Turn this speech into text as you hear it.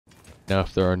Now,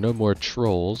 if there are no more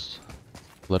trolls,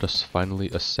 let us finally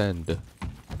ascend.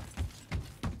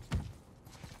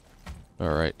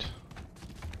 Alright.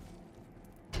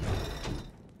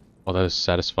 Oh, that is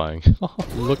satisfying.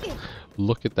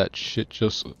 Look at that shit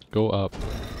just go up.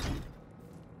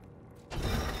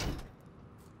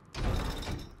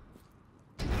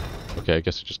 Okay, I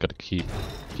guess I just gotta keep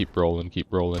rolling, keep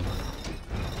rolling.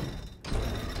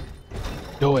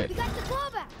 Do it!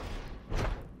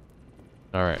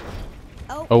 Alright.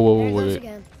 Oh, whoa, there it goes wait.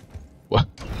 again. What?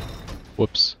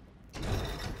 Whoops.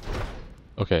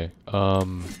 Okay,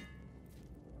 well,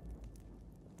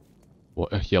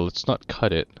 yeah, let's not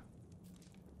cut it.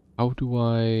 How do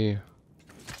I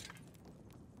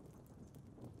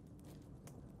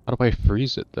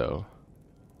freeze it, though?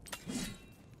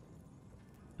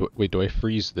 Wait, do I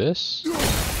freeze this?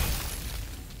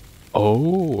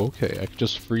 Oh, okay, I can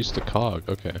just freeze the cog,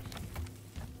 okay.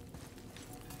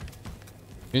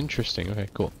 Interesting, okay,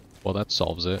 cool. Well, that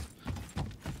solves it.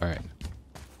 Alright.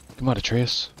 Come on,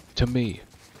 Atreus. To me.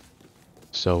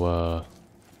 So,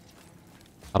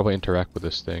 how do I interact with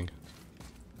this thing?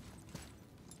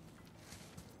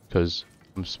 Because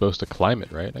I'm supposed to climb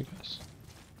it, right, I guess?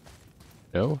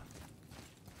 No?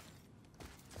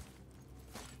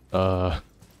 Yeah,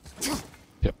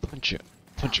 punch it.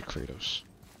 Punch it, Kratos.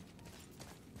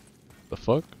 The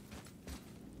fuck?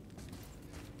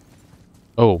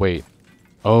 Oh, wait.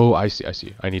 Oh, I see, I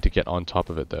see. I need to get on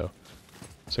top of it, though.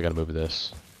 So I gotta move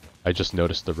this. I just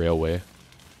noticed the railway.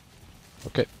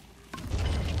 Okay.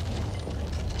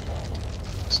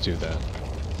 Let's do that.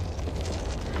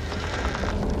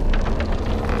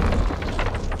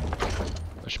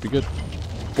 That should be good.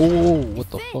 Oh,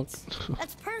 what the fuck?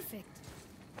 That's perfect.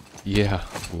 Yeah,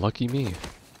 lucky me.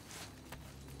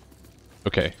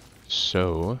 Okay,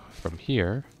 so from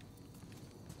here,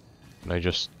 can I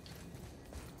just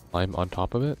climb on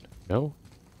top of it? No?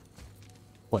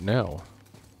 What now?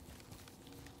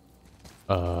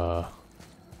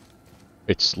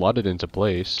 It's slotted into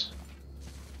place.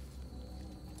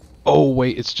 Oh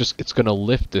wait, it's gonna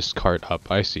lift this cart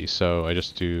up. I see, so I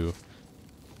just do...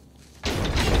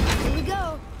 Here we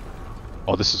go.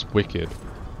 Oh, this is wicked.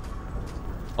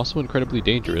 Also incredibly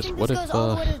dangerous. Do you think What this if, goes all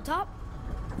the way to the top?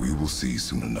 We will see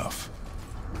soon enough.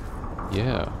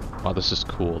 Yeah. Wow, this is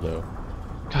cool though.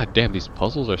 God damn, these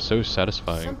puzzles are so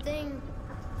satisfying. Something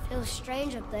feels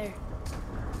strange up there.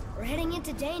 We're heading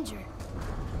into danger.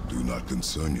 Do not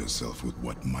concern yourself with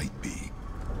what might be.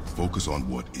 Focus on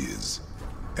what is,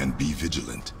 and be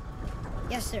vigilant.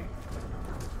 Yes, sir.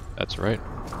 That's right.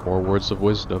 More words of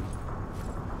wisdom.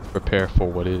 Prepare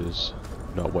for what is,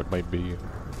 not what might be.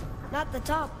 Not the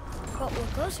top, but we're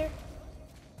closer.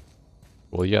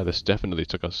 Well, yeah, this definitely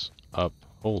took us up.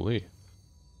 Holy.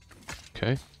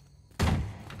 Okay.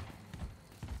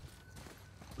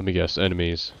 Let me guess,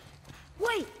 enemies.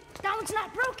 Wait, that one's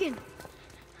not broken.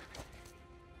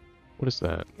 What is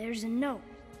that? There's a note.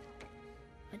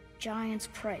 A giant's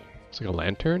prayer. It's like a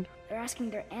lantern? They're asking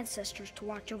their ancestors to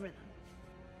watch over them.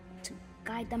 To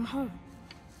guide them home.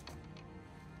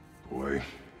 Boy,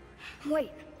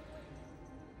 Wait.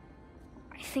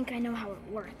 I think I know how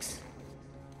it works.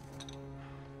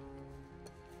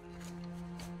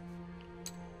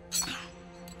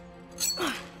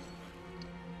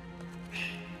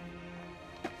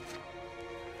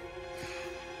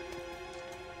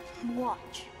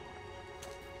 Watch.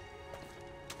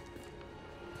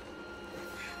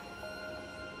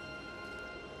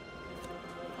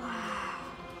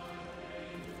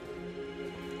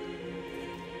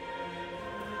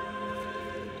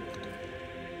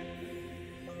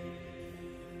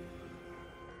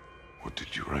 what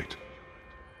did you write?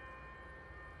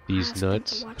 These Ask them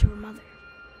nuts. to watch over Mother.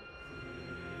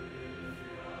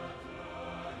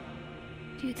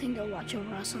 Do you think they'll watch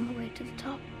over us on the way to the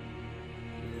top?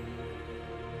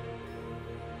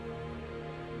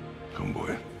 Come,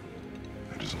 boy.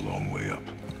 It is a long way up.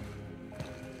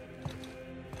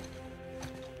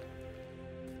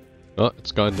 Oh,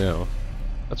 it's gone now.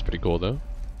 That's pretty cool though.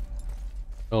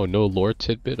 Oh, no lore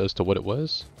tidbit as to what it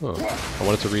was? Oh, I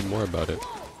wanted to read more about it.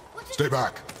 Stay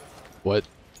back! What?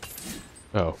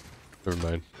 Oh, never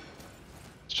mind.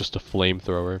 It's just a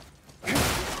flamethrower.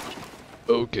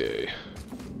 Okay.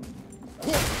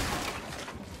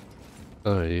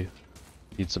 I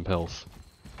need some health.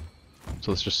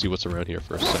 So let's just see what's around here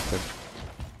for a second.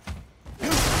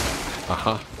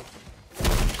 Aha.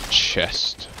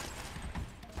 Chest.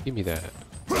 Give me that.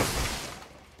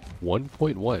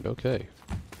 1.1, okay.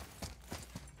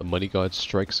 The money god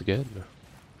strikes again.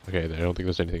 Okay, I don't think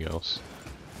there's anything else.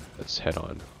 Let's head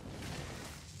on.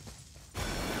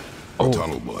 Oh,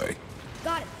 tunnel, boy.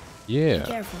 Got it. Yeah. Be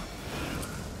careful.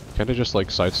 Can't I just like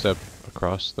sidestep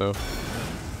across though? Can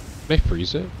I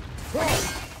freeze it?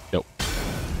 Nope.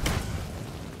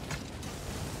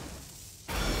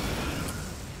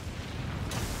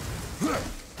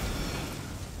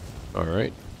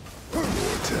 Alright.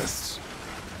 Tests.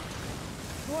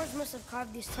 Dwarves must have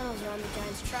carved these tunnels around the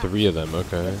giant's trap. 3 of them,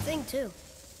 okay. Good thing too.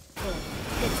 Well,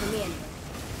 good for me anyway.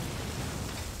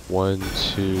 1,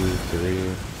 2,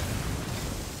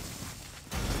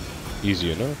 3.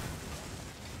 Easy enough.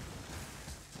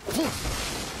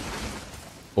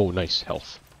 Oh, nice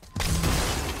health.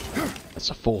 That's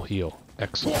a full heal.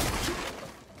 Excellent.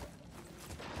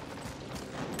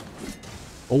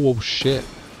 Oh, shit.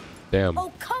 Damn.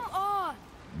 Oh, come on!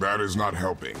 That is not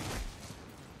helping.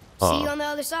 See you on the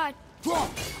other side.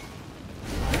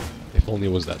 If only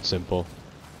it was that simple.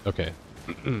 Okay.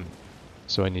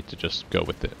 So I need to just go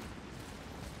with it.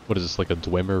 What is this, like a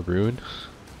Dwemer rune?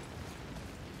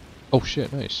 Oh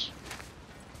shit, nice.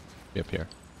 Be up here.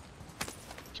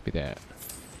 Give me that.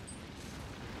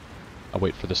 I'll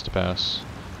wait for this to pass.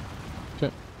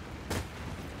 Okay.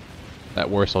 At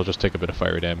worst, I'll just take a bit of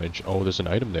fire damage. Oh, there's an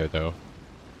item there, though.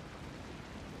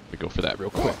 Let me go for that real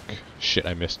quick. Shit,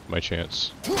 I missed my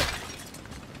chance.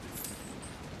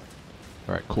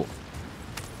 Alright, cool.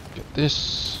 Get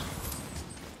this.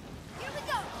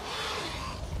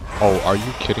 Oh, are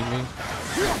you kidding me?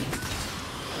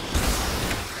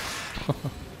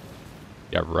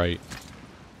 Yeah, right.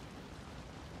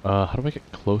 How do I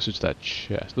get closer to that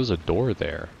chest? There's a door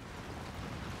there.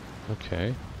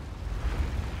 Okay.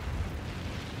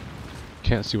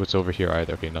 Can't see what's over here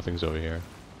either. Okay, nothing's over here.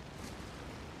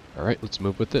 Alright, let's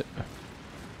move with it.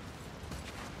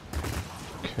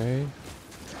 Okay.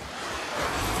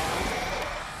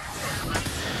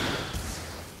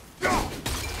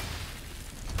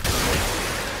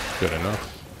 Good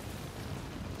enough.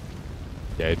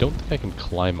 Yeah, I don't think I can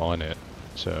climb on it,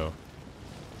 so...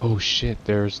 Oh shit,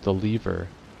 there's the lever.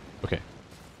 Okay.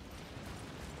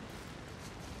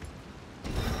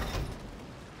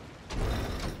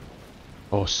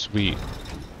 Oh, sweet.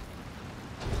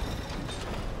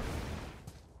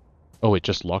 Oh, it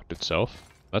just locked itself?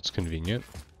 That's convenient.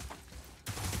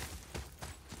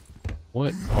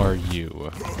 What are you?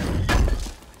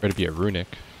 Try to be a runic.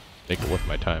 Make it worth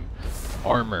my time.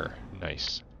 Armor.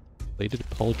 Nice. Plated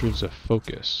pauldrons of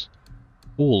focus.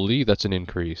 Holy, that's an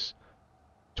increase.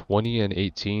 20 and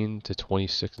 18 to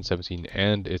 26 and 17,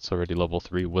 and it's already level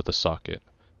 3 with a socket.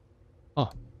 Oh,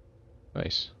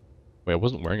 nice. Wait, I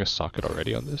wasn't wearing a socket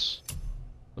already on this?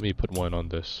 Let me put one on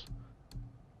this.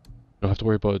 Don't have to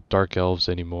worry about dark elves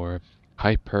anymore.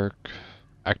 High perk,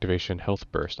 activation,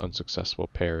 health burst, unsuccessful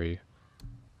parry.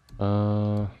 Do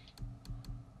I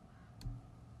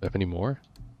have any more?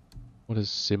 What is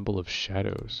symbol of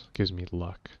shadows? Gives me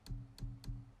luck.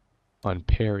 On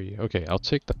parry. Okay, I'll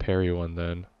take the parry one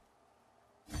then.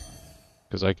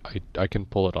 Because I can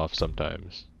pull it off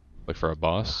sometimes. Like for a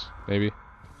boss, maybe?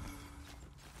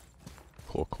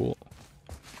 Cool, cool.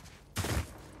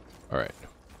 Alright.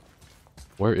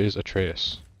 Where is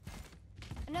Atreus?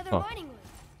 Another Oh. mining room.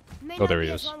 May Oh, not there be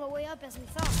he as is. long a way up as we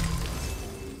thought.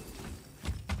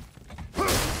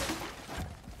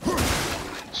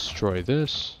 Destroy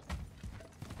this.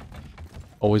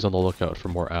 Always on the lookout for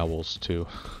more owls, too.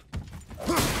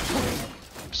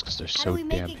 Just because they're How so do we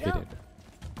make damn it go? hidden.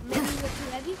 Maybe we're too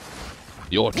heavy?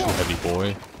 You're too heavy,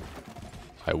 boy.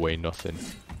 I weigh nothing.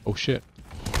 Oh shit.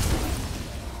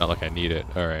 Not like I need it.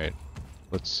 Alright.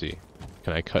 Let's see.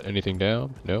 Can I cut anything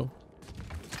down? No?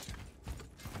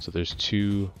 So there's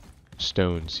 2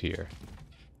 stones here.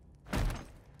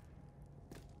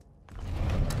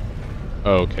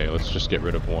 Okay, let's just get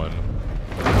rid of one.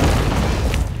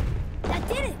 That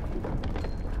did it!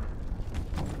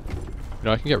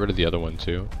 No, I can get rid of the other one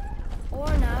too.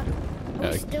 Or not.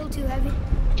 We're Yeah. still too heavy.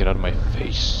 Get out of my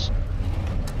face.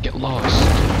 Get lost.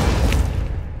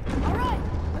 Alright,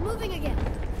 we're moving again.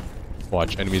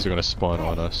 Watch, enemies are gonna spawn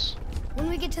on us. When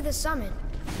we get to the summit,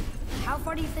 how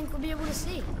far do you think we'll be able to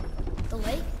see? The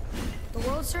lake? The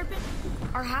world serpent?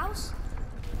 Our house?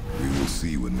 We will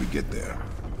see when we get there.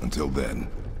 Until then,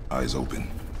 eyes open.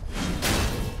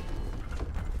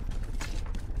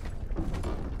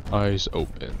 Eyes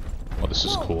open. Oh, this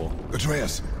is Whoa. cool.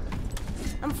 Atreus!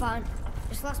 I'm fine.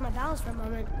 Just lost my balance for a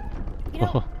moment. You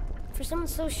know, for someone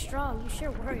so strong, you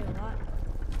sure worry a lot.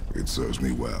 It serves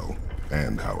me well,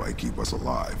 and how I keep us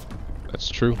alive. That's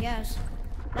true. Yes.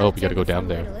 Oh, we gotta go down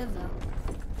there. To live, though.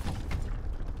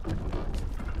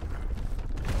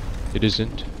 It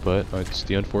isn't, but it's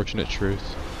the unfortunate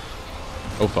truth.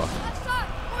 Oh fuck.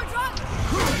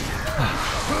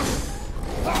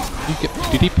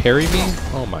 Did he parry me?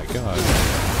 Oh my god.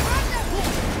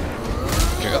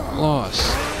 Get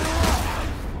lost.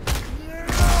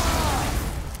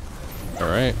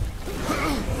 Alright.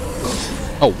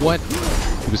 Oh, what?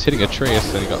 He was hitting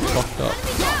Atreus and he got fucked up.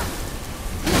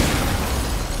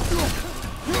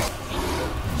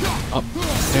 Up,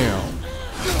 down.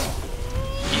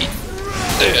 Eat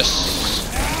this.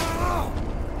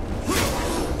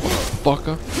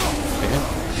 Fucker.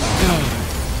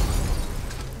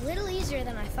 A little easier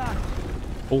than I thought.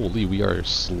 Holy, we are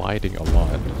sliding a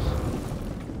lot.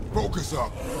 Focus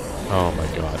up. Oh my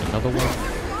god, another one?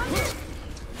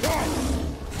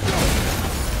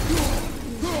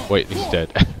 Wait, he's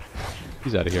dead.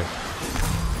 He's out of here.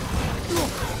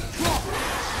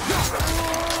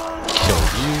 Kill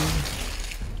you.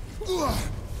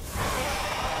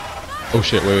 Oh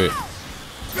shit, wait.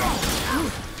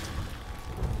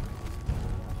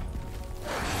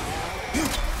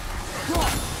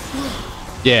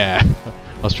 Yeah,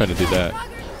 I was trying to do that.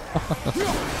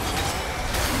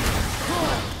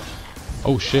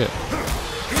 Oh shit.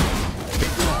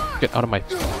 Get out of my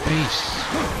face.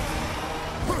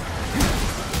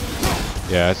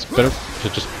 Yeah, it's better to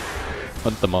just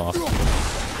hunt them off.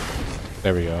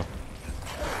 There we go.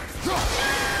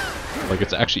 Like,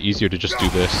 it's actually easier to just do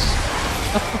this.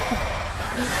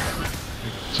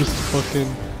 just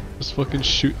fucking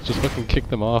shoot, just fucking kick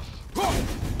them off.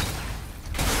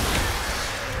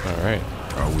 Alright.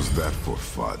 How was that for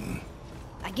fun?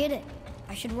 I get it.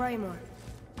 I should worry more.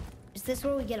 Is this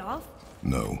where we get off?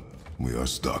 No, we are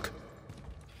stuck.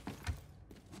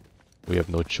 We have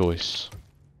no choice.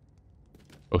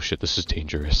 Oh shit, this is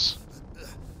dangerous.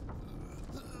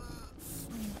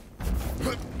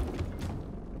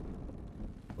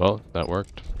 Well, that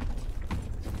worked.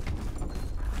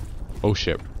 Oh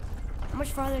shit. How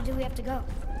much farther do we have to go?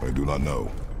 I do not know.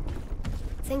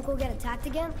 Think we'll get attacked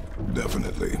again?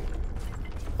 Definitely.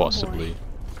 Possibly.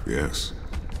 Yes.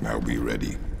 Now be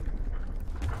ready.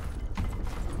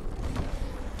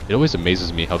 It always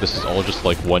amazes me how this is all just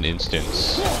like one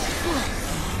instance.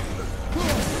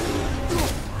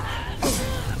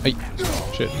 Hey,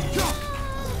 shit.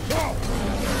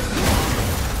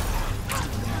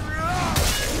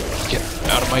 Get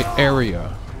out of my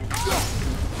area.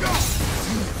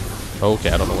 Okay,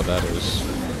 I don't know what that is.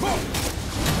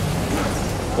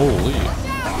 Holy.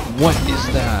 What is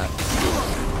that?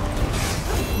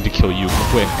 I need to kill you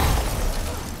quick.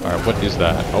 Alright, what is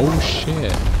that? Oh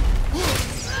shit.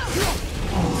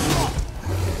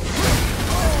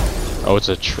 Oh, it's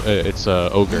a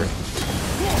ogre.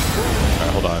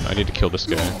 Alright, hold on. I need to kill this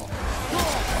guy.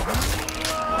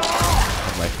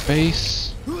 On my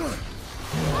face.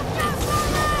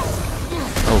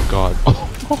 Oh god. Oh,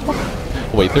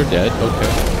 wait, they're dead? Okay.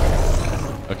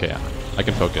 Okay, I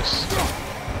can focus.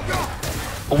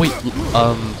 Oh wait,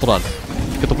 hold on.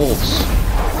 Get the wolves.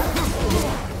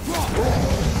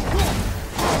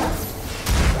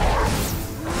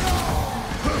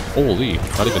 Holy,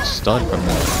 not even stunned from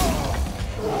that.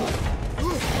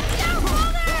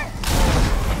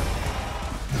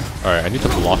 Alright, I need to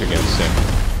block against him.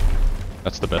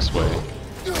 That's the best way.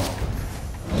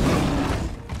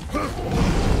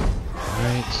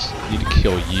 Alright, need to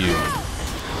kill you.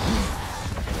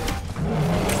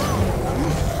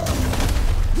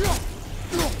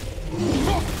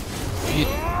 Eat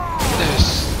this.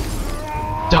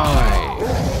 Die.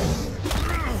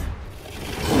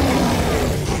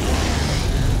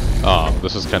 Oh,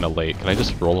 this is kind of late. Can I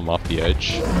just roll him off the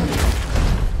edge?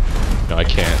 No, I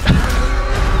can't.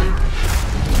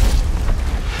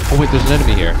 Oh wait, there's an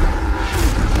enemy here.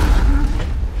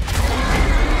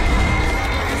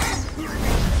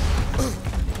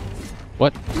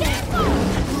 What?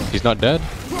 He's not dead?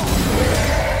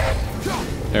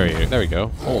 There we go.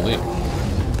 Holy.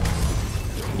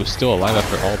 He was still alive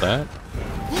after all that?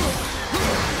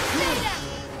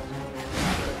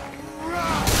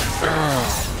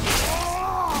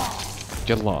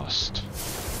 Get lost.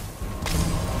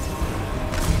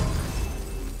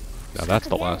 Now that's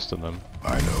the last of them.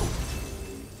 I know.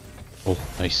 Oh,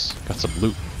 nice. Got some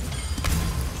loot.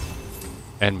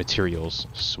 And materials.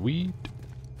 Sweet.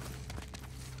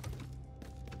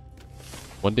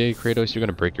 One day, Kratos, you're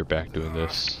gonna break your back doing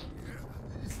this.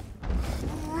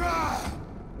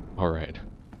 Alright.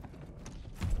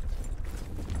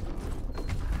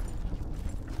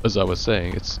 As I was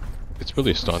saying, it's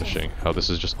really astonishing how this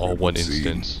is just all one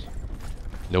instance.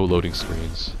 No loading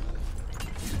screens.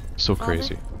 So Father,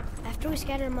 crazy. after we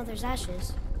scatter Mother's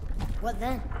ashes, what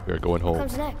then? We are going What home.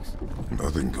 comes next?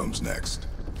 Nothing comes next.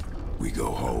 We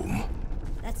go home.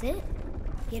 That's it?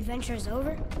 The adventure is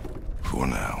over? For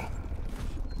now.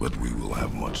 But we will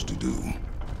have much to do.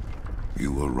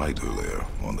 You were right earlier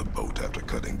on the boat after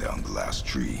cutting down the last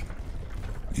tree.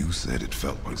 You said it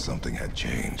felt like something had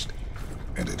changed.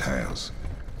 And it has.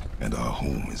 And our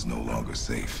home is no longer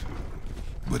safe.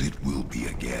 But it will be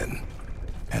again.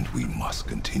 And we must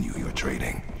continue your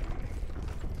trading.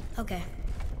 Okay.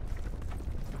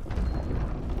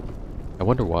 I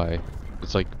wonder why.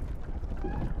 It's like,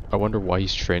 I wonder why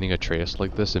he's training Atreus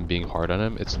like this and being hard on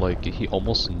him. It's like he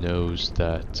almost knows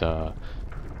that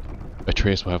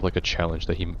Atreus will have like a challenge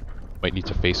that he might need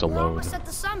to face We're alone, almost at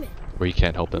the summit. where he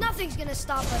can't help him. Nothing's gonna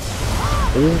stop us.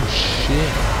 Oh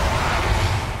shit!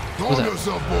 Calm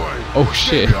yourself, boy. Oh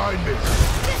Stay shit! behind me.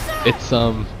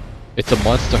 It's a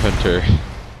monster hunter.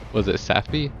 Was it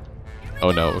Safi?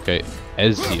 Oh no. Okay,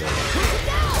 Ezreal.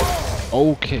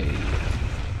 Okay.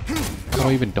 How do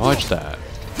I even dodge that?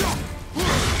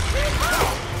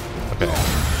 Okay.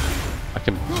 I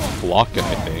can block it,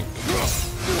 I think.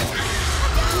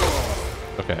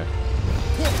 Okay.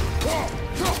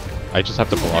 I just have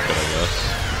to block it, I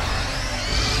guess.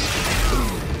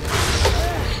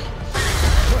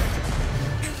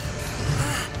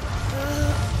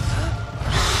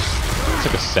 It's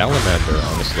like a salamander,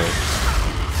 honestly.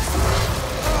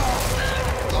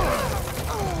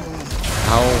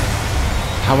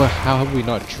 How have we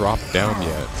not dropped down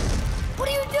yet? What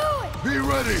are you doing? Be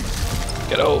ready.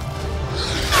 Get out!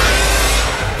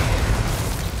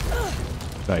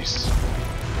 Nice.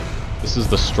 This is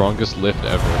the strongest lift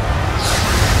ever.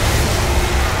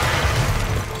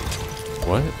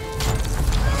 What?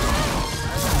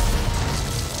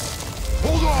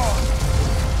 Hold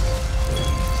on.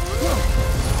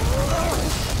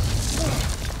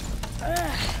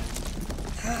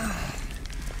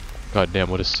 God damn,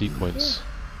 what a sequence.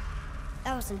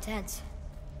 That was intense.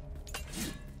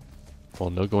 Well,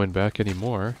 no going back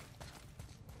anymore.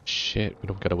 Shit, we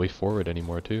don't got a way forward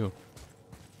anymore, too.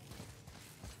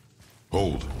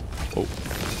 Hold. Oh.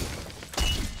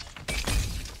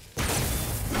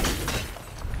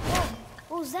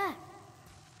 What was that?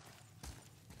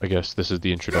 I guess this is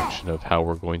the introduction of how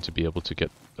we're going to be able to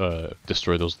get,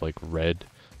 destroy those, like, red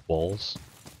walls.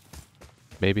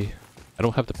 Maybe. I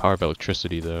don't have the power of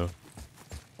electricity, though.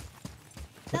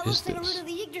 What That is looks like a this? root of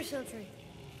the Yggdrasil tree.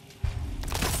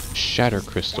 Shatter That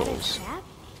is crystals. sap?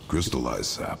 Crystallized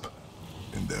sap.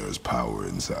 And there is power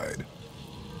inside.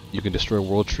 You can destroy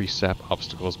World Tree sap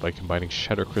obstacles by combining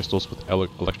shatter crystals with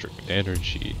electric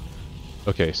energy.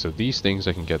 Okay, so these things,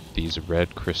 I can get these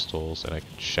red crystals and I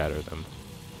can shatter them.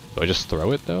 Do I just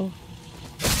throw it, though?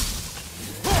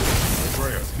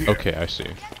 Okay, I see.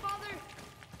 Yes, Father.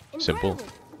 Simple.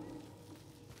 Incredible.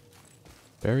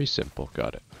 Very simple,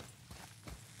 got it.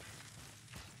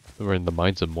 We're in the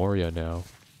mines of Moria now.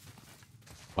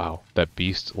 Wow, that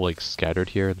beast, like, scattered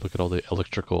here. Look at all the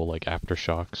electrical, like,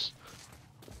 aftershocks.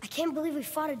 I can't believe we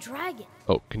fought a dragon.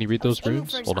 Oh, can you read I was those aiming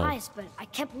runes? for his Hold on. eyes, but I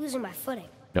kept losing my footing.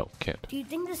 No, can't. Do you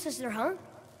think this is their home?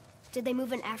 Did they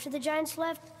move in after the giants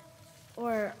left?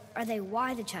 Or are they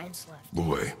why the giants left?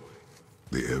 Boy,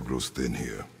 the air grows thin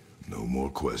here. No more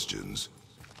questions.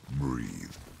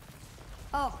 Breathe.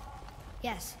 Oh,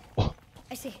 yes. Oh,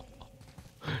 I see.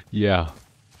 yeah.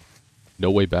 No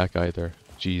way back either.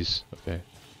 Jeez. Okay.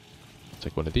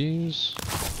 Take one of these.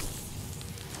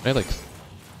 I like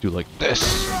do like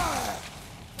this.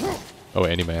 Oh,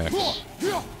 wait, I need my axe.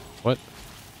 What?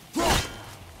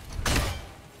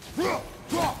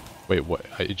 Wait, what?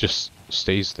 It just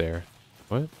stays there.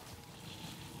 What?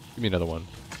 Give me another one.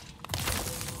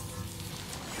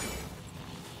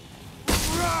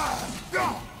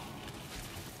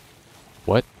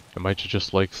 What? Am I to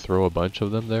just like throw a bunch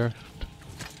of them there?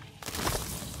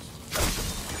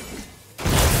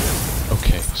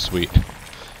 Okay, sweet.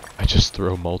 I just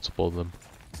throw multiple of them.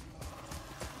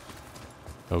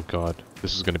 Oh god,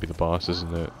 this is gonna be the boss,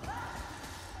 isn't it?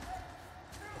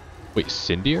 Wait,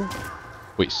 Cindier?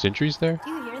 Wait, Sindri's there? Do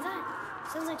you hear that?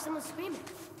 Sounds like someone screaming.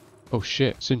 Oh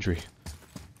shit, Sindri.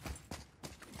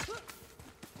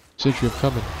 Sindri, I'm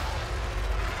coming.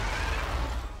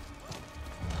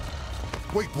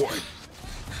 Wait, boy.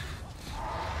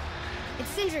 It's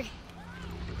Sindri.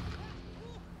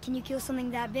 Can you kill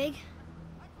something that big?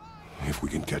 If we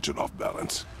can catch it off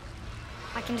balance.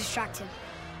 I can distract him.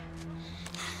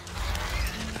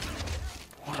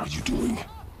 What are you doing?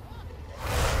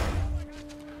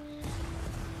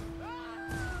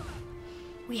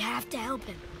 We have to help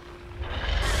him.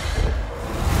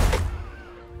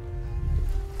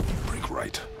 Break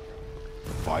right.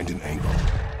 Find an angle.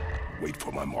 Wait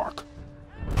for my mark.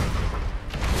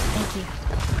 Thank you.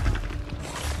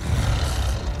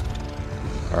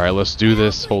 Alright, let's do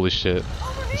this. Holy shit.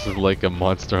 This is like a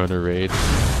Monster Hunter raid.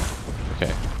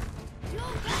 Okay.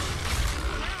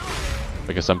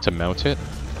 I guess I'm to mount it.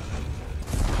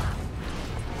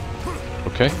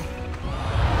 Okay. Okay.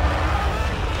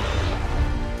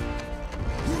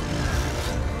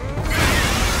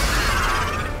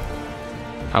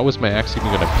 How is my axe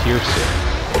even gonna pierce it?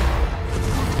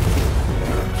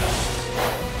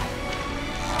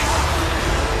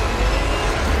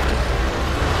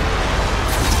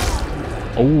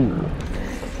 Oh.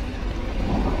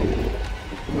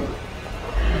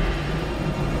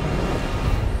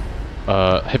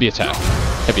 Heavy attack.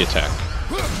 Heavy attack.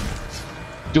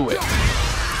 Do it.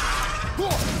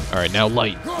 Alright, now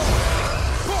light.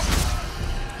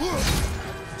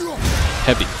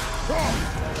 Heavy.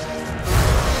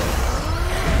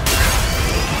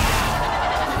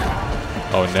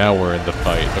 Oh, now we're in the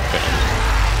fight. Okay.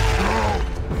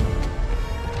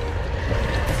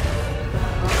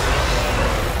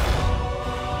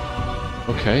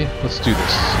 Okay, let's do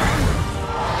this.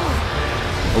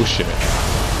 Oh shit.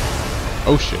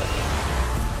 Oh shit.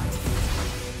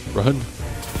 Run.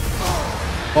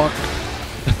 Fuck.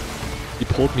 He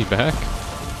pulled me back?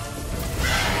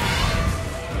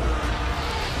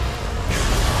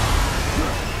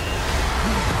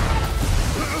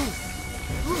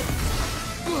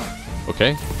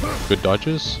 Okay, good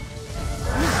dodges.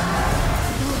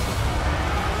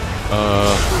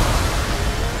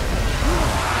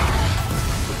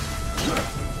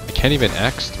 I can't even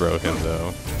axe throw him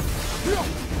though.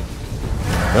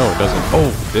 No, it doesn't.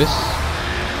 Oh, this?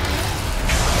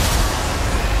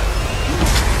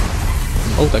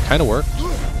 Oh, that kind of worked.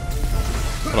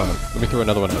 Hold on, let me throw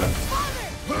another one at him.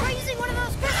 Try using one of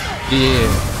those crystals. Yeah,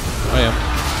 I am.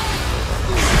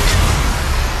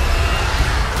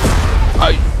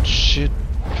 I shit.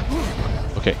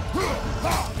 Okay.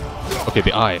 Okay,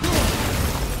 the eye.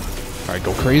 Alright,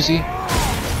 go crazy.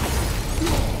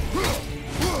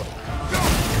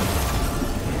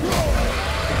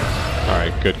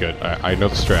 Alright, good, good. I know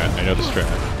the strat. I know the strat.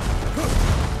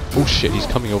 Oh shit, he's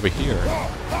coming over here.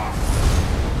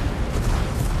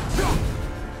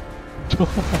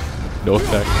 No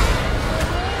effect.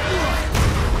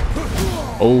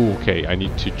 Oh, okay, I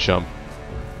need to jump.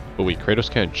 Oh wait, Kratos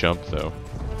can't jump though.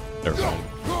 Never mind.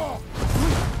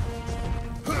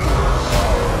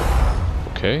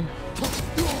 Okay.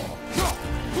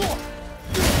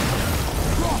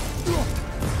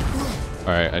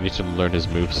 Alright, I need to learn his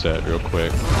moveset real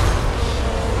quick.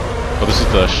 Oh, this is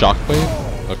the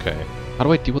shockwave? Okay. How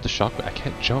do I deal with the shockwave? I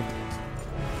can't jump.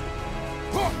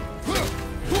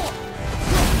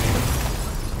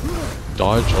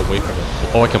 Dodge away from it.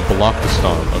 Oh, I can block the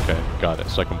stomp. Okay, got it.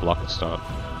 So I can block the stomp.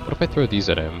 What if I throw these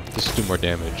at him? This will do more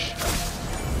damage.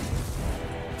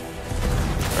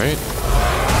 Right?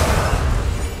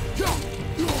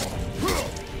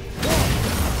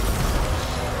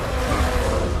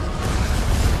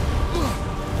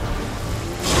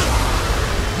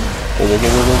 Whoa, whoa,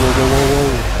 whoa, whoa, whoa, whoa, whoa,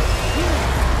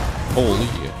 whoa. Holy.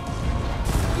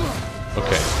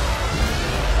 Okay.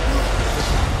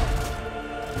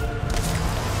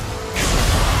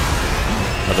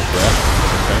 Another breath.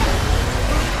 Okay.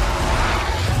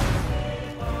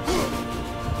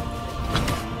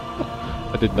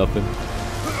 I did nothing.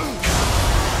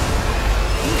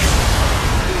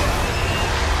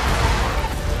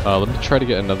 Let me try to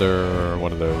get another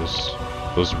one of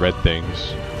those red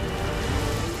things.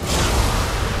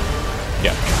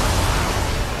 Yeah.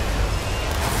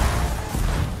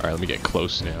 Alright, let me get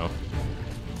close now.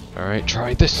 Alright,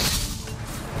 try this.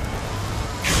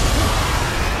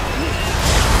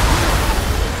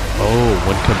 Oh,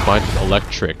 when combined with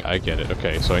electric, I get it.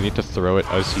 Okay, so I need to throw it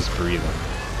as he's breathing.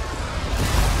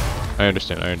 I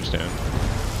understand, I understand.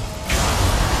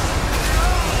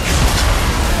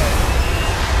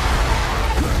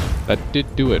 That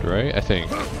did do it, right? I think.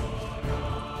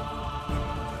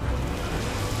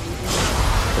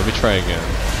 Let me try again.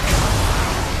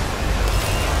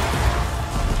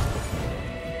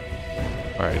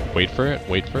 Alright, wait for it,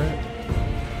 wait for it.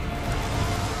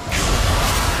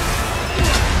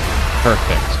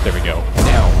 Perfect, there we go.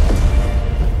 Now.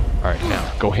 Alright,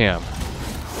 now, go ham.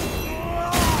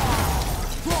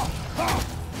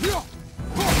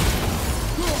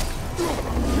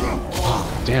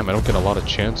 Oh, damn, I don't get a lot of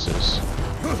chances.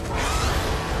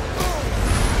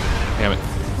 Damn it.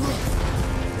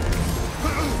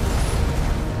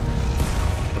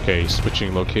 Okay,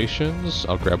 switching locations.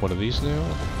 I'll grab one of these now.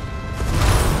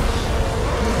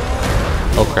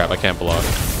 Oh crap, I can't block.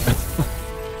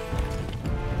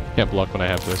 Can't block when I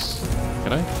have this.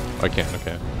 Can I? Oh, I can,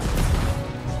 okay.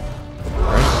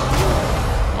 Alright.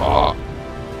 Oh.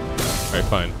 Alright,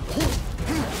 fine.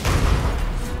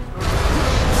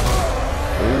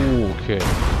 Okay.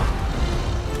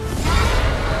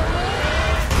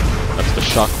 That's the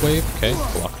shockwave. Okay,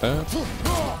 block that.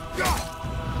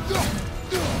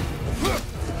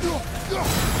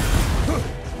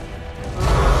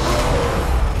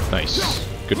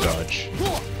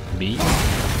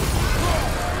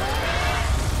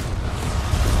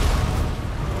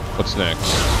 What's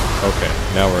next? Okay,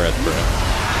 now we're at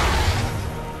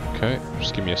breath. Okay,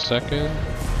 just give me a second.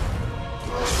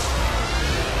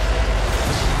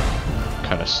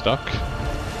 Kinda stuck.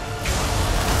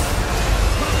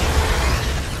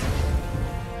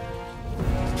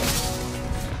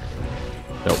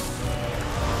 Nope.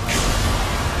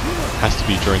 Has to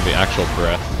be during the actual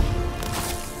breath.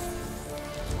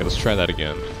 Okay, let's try that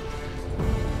again.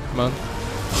 Come on.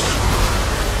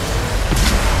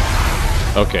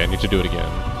 Okay, I need to do it again.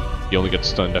 You only get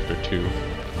stunned after 2.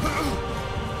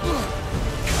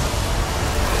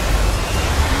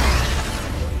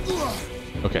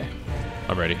 Okay,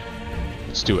 I'm ready.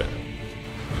 Let's do it.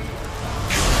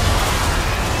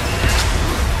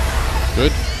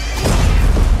 Good.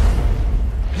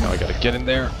 Now I gotta get in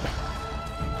there.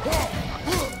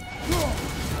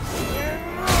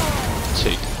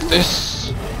 Take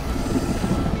this.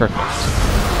 Perfect.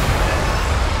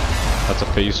 That's a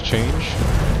phase change.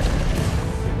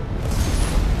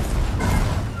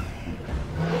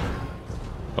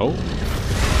 Oh.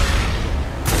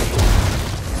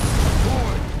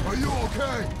 Boy, are you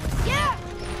okay? Yeah!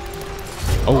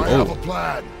 I have a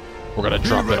plan. We're gonna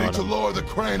drop it on Be ready to him. lower the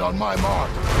crane on my mark.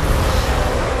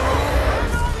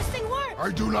 How does this thing work? I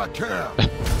do not care.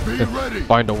 Be ready.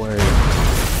 Find a way.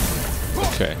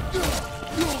 Okay.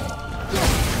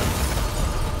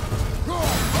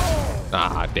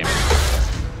 Ah, damn it.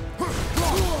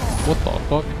 What the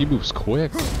fuck? He moves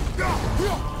quick.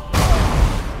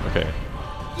 Okay.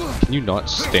 Can you not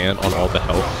stand on all the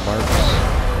health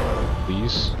marks?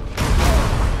 Please?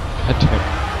 God damn it.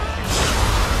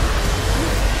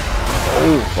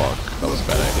 Oh, fuck. That was a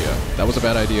bad idea. That was a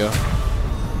bad idea.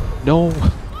 No!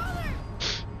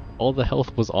 All the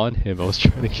health was on him. I was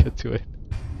trying to get to it.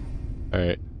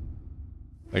 Alright.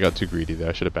 I got too greedy there.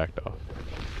 I should have backed off.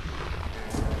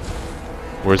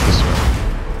 Where's this one?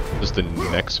 Is this the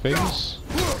next phase?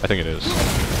 I think it is.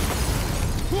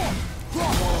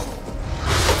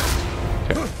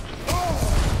 Okay.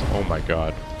 Oh my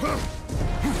god.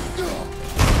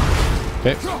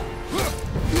 Okay.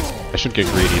 I should get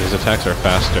greedy. His attacks are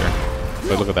faster.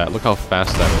 But look at that. Look how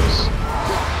fast that is.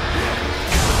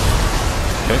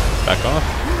 Okay, back off.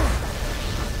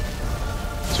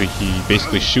 So he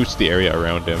basically shoots the area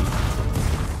around him.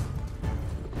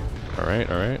 Alright,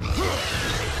 alright.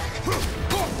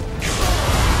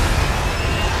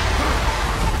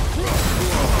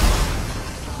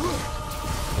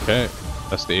 Okay,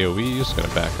 that's the AoE, just gonna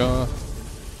back off.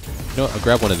 You know what, I'll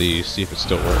grab one of these, see if it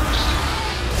still works.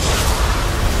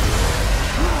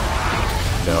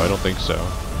 No, I don't think so.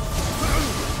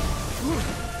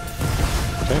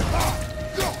 Okay.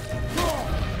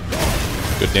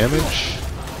 Good damage.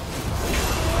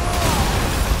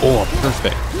 Oh,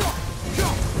 perfect.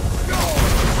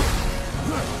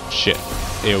 Shit.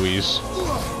 AoEs.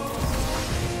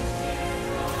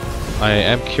 I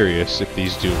am curious if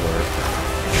these do work.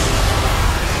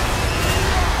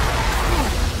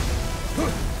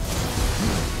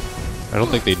 I don't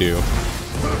think they do.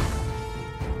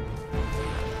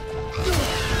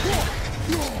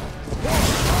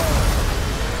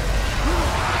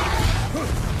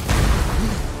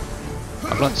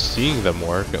 I'm not seeing them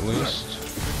work, at least.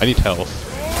 I need health.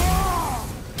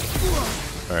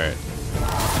 Alright.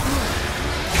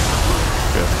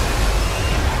 Good.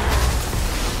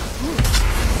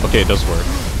 Okay, it does work.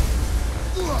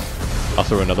 I'll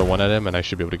throw another one at him and I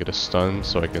should be able to get a stun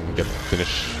so I can get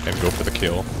finish and go for the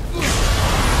kill.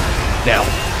 Now!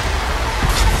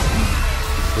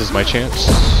 This is my chance.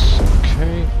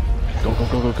 Okay. Go, go,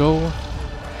 go, go, go.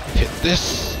 Hit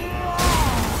this.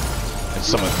 And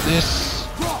some of this.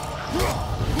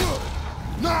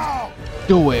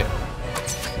 Do it.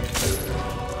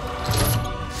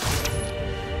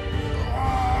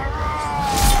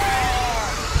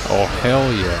 Oh,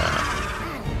 hell yeah.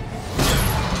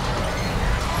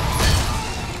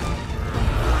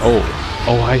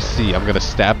 Oh, I see. I'm gonna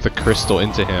stab the crystal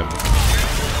into him.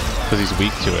 Because he's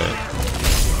weak to it.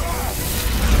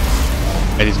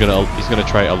 And he's gonna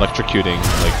try electrocuting,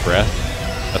 like, breath.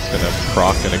 That's gonna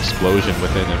proc an explosion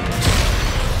within him.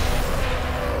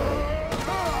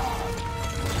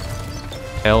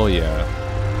 Hell yeah.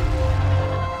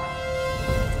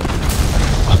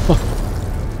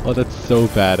 Oh, that's so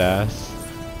badass.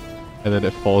 And then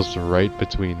it falls right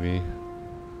between me.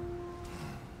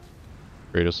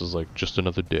 Kratos is like, just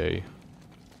another day.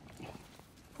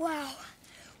 Wow,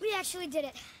 we actually did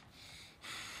it.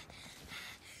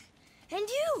 And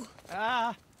you!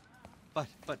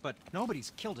 But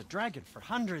nobody's killed a dragon for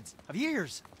hundreds of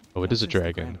years. Oh, it is a Since the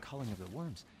dragon. grand culling of the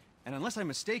worms. And unless I'm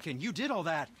mistaken, you did all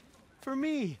that for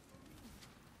me.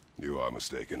 You are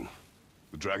mistaken.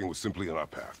 The dragon was simply in our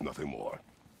path, nothing more.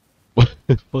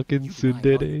 Fucking You can lie all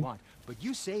you tsundere. want, but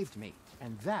you saved me,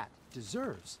 and that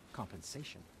deserves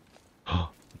compensation.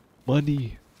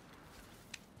 Money.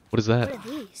 What is What that? are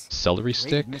these? Celery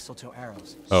stick? Graded mistletoe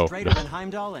arrows, Oh, straighter no. than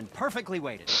Heimdall and perfectly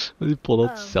weighted. They pulled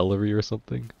out Oh. celery or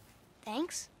something.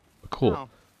 Thanks. Cool. Oh,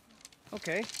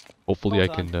 okay. Hopefully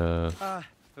Hold I can,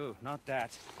 Ooh, not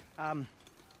that.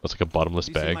 that's like a bottomless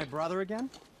Have you seen my bag. brother again?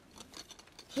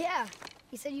 Yeah.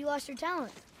 You said you lost your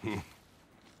talent.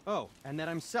 Oh, and that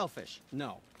I'm selfish?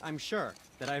 No. I'm sure.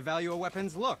 That I value a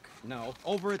weapon's look? No.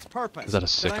 Over its purpose? Is that a That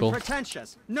sickle? I'm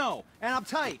pretentious? No. And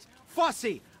uptight?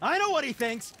 Fussy? I know what he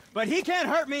thinks, but he can't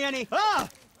hurt me any. Ah!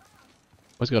 Oh,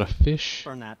 he's got a fish.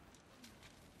 Burn that.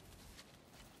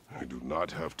 I do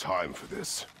not have time for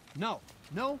this. No.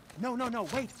 No.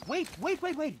 Wait.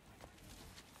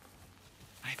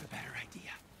 I have a better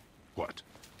idea. What?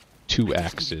 Two I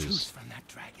just need a tooth axes. from that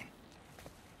dragon.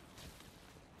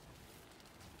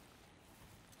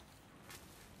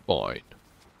 Fine.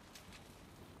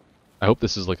 I hope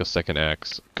this is like a second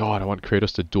axe. God, I want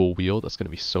Kratos to dual wield. That's gonna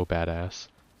be so badass.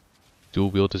 Dual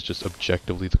wield is just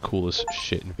objectively the coolest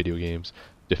shit in video games.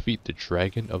 Defeat the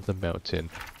Dragon of the Mountain.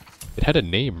 It had a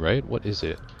name, right? What is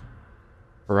it?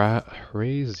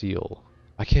 Hraziel.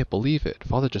 I can't believe it.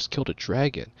 Father just killed a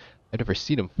dragon. I've never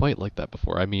seen him fight like that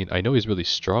before. I mean, I know he's really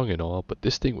strong and all, but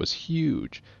this thing was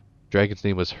huge. Dragon's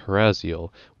name was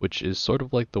Hraziel, which is sort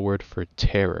of like the word for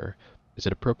terror. It's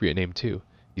an appropriate name too.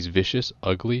 He's vicious,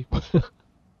 ugly.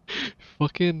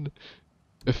 fucking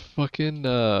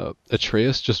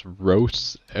Atreus just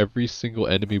roasts every single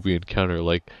enemy we encounter.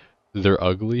 Like, they're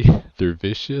ugly, they're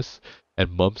vicious,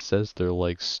 and Mum says they're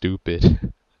like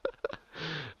stupid.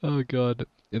 Oh god.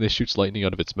 And it shoots lightning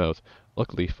out of its mouth.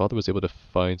 Luckily, Father was able to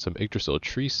find some Yggdrasil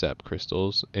tree sap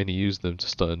crystals, and he used them to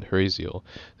stun Hraziel.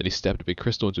 Then he stabbed a big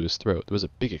crystal into his throat. There was a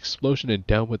big explosion, and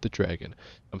down went the dragon.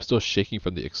 I'm still shaking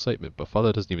from the excitement, but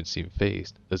Father doesn't even seem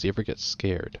fazed. Does he ever get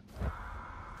scared?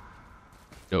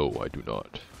 No, I do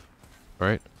not.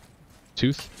 Alright.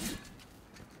 Tooth.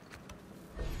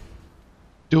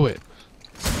 Do it!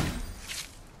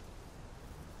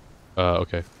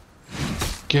 Okay.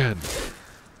 Again!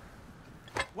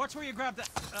 Watch where you grab that.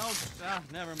 Oh,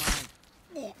 never mind.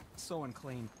 Oh, so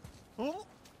unclean. Oh,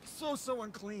 so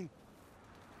unclean.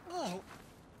 Oh,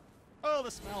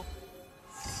 the smell.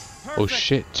 Oh Perfect.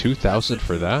 shit, 2,000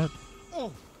 for that?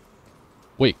 Oh,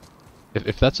 Wait,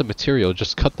 if that's a material,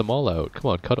 just cut them all out.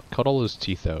 Come on, cut all his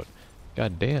teeth out.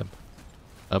 God damn.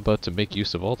 I'm about to make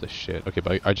use of all this shit. Okay,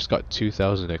 but I just got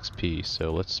 2,000 XP,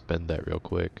 so let's spend that real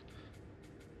quick.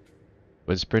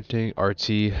 When sprinting,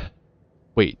 RT...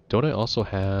 Wait, don't I also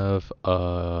have,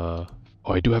 Oh,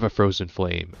 I do have a frozen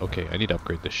flame. Okay, I need to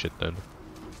upgrade this shit then.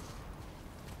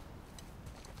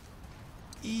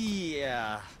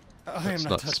 yeah. I Let's am not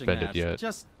not touching spend it that. yet.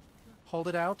 Just hold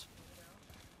it out.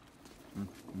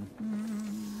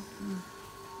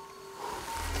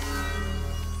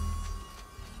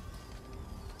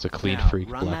 It's a clean Now,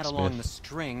 freak run that along the blacksmith.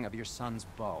 string of your son's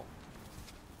bow.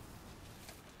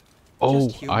 Oh,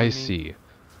 Just humor I me. see.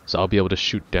 So I'll be able to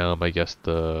shoot down, I guess,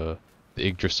 the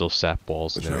Yggdrasil sap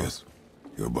balls now. Atreus,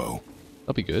 your bow.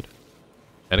 That'll be good.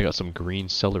 And I got some green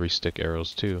celery stick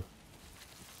arrows too.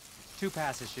 2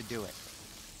 passes should do it.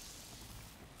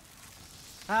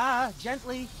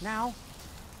 Gently now.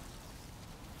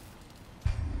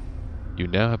 You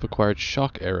now have acquired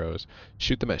shock arrows.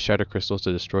 Shoot them at shatter crystals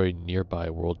to destroy nearby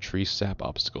world tree sap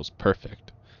obstacles.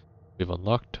 Perfect. We've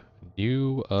unlocked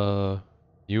new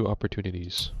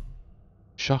opportunities.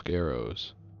 Shock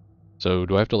arrows. So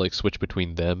do I have to like switch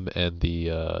between them and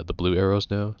the blue arrows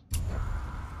now?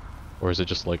 Or is it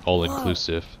just like all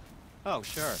inclusive? Oh,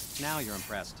 sure. Now you're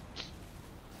impressed.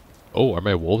 Oh, are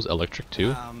my wolves electric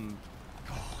too? How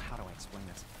do I explain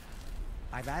this?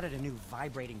 I've added a new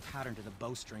vibrating pattern to the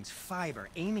bowstring's fiber.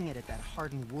 Aiming it at that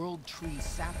hardened world tree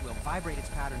sap will vibrate its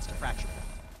patterns to fracture them.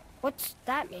 What's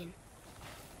that mean?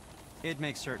 It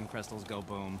makes certain crystals go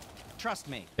boom. Trust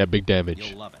me, Yeah, big damage.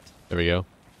 you'll love it. There we go.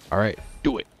 Alright,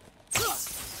 do it.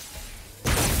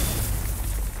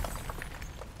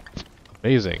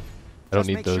 Amazing. I don't Just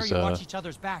need make those, sure you watch each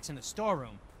other's backs in the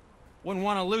storeroom. Wouldn't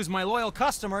want to lose my loyal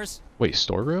customers. Wait,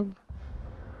 storeroom?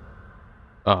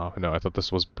 Oh, no, I thought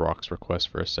this was Brock's request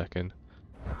for a second.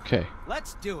 Okay,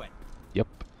 Let's do it. yep.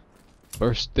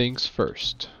 First things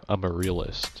first. I'm a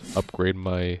realist. Upgrade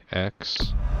my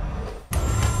axe.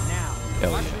 Now,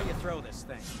 Hell watch yeah. where you throw this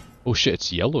thing. Oh shit,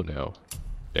 it's yellow now.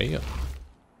 Damn.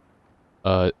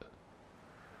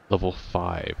 Level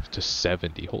 5 to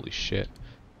 70. Holy shit.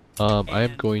 I am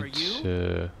And going for you?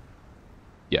 to...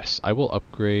 Yes, I will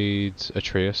upgrade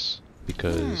Atreus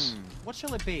because What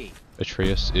shall it be?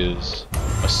 Atreus is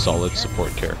a solid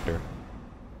support character.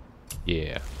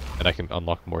 Yeah, and I can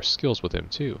unlock more skills with him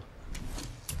too.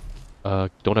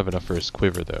 Don't have enough for his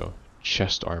quiver though.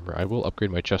 Chest armor. I will upgrade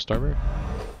my chest armor.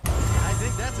 I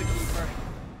think that's a keeper.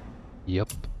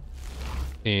 Yep.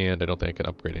 And I don't think I can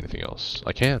upgrade anything else.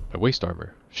 I can. My waist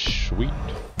armor. Sweet.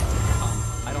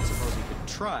 I don't suppose you could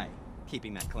try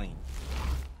keeping that clean.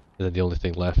 And then the only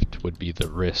thing left would be the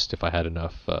wrist if I had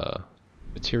enough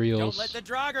materials. Don't let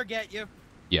the Draugr get you.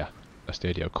 Yeah, that's the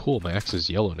idea. Cool, my axe is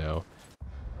yellow now.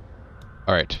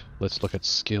 Alright, let's look at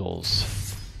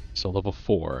skills. So level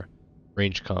 4.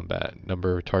 Range combat.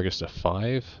 Number of targets to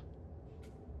 5.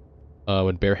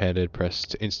 When barehanded, press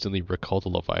to instantly recall the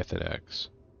Leviathan axe.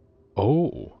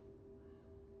 Oh!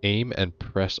 Aim and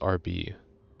press RB.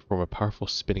 Perform a powerful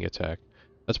spinning attack.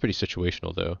 That's pretty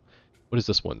situational though. What is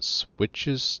this one?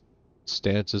 Switches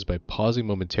stances by pausing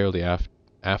momentarily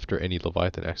after any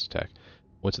Leviathan axe attack.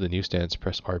 Once in the new stance,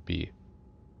 press RB. Okay,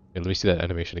 let me see that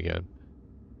animation again.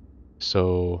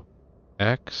 So,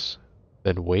 axe,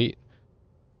 then wait,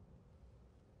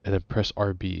 and then press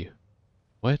RB.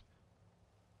 What?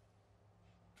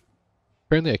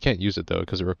 Apparently I can't use it though,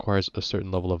 because it requires a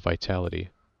certain level of vitality.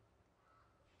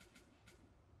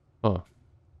 Huh.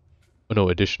 Oh no,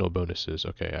 additional bonuses.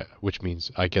 Okay, which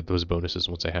means I get those bonuses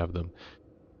once I have them.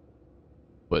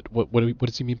 But what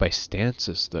does he mean by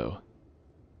stances though?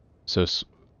 So,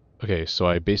 okay, so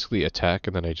I basically attack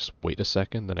and then I just wait a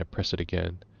second, then I press it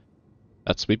again.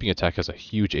 That sweeping attack has a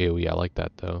huge AoE. I like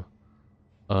that though.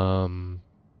 And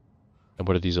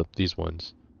what are these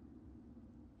ones?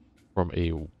 From a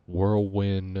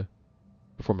whirlwind,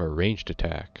 perform a ranged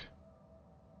attack.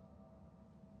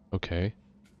 Okay.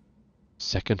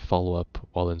 Second follow-up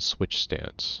while in switch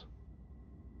stance.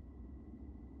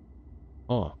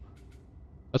 Oh,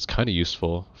 that's kind of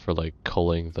useful for like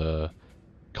culling a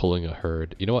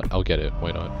herd. You know what? I'll get it.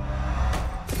 Why not?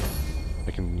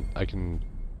 I can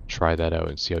try that out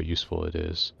and see how useful it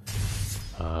is.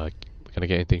 Can I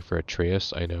get anything for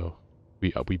Atreus? I know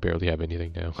we barely have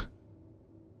anything now.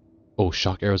 Oh,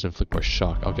 shock arrows inflict more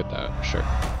shock. I'll get that. Sure.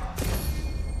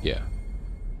 Yeah.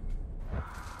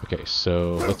 Okay,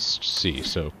 so let's see.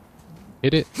 So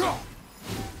hit it.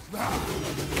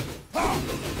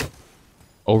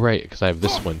 Oh right, because I have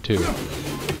this one too.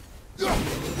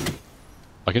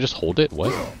 I can just hold it?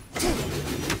 What?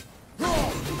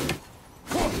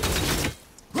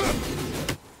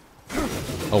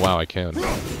 Oh wow, I can.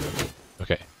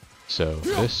 Okay, so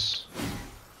this...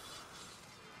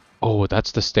 Oh,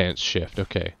 that's the stance shift,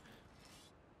 okay.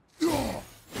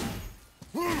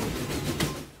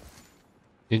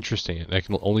 Interesting, and I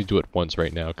can only do it once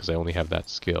right now because I only have that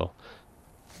skill.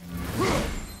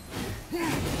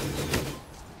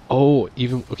 Oh,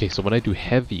 even... Okay, so when I do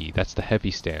heavy, that's the heavy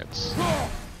stance.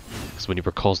 Because when he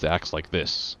recalls the axe like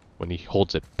this, when he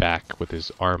holds it back with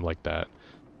his arm like that.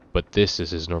 But this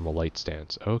is his normal light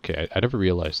stance. Okay, I never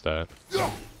realized that.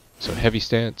 So heavy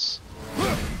stance,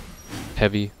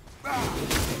 heavy,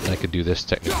 and I could do this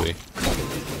technically.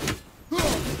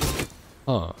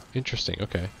 Huh, interesting,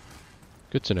 okay.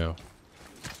 Good to know.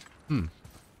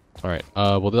 Alright,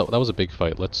 well that was a big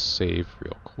fight. Let's save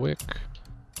real quick.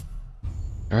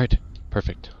 Alright,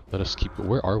 perfect. Let us keep...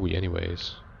 Where are we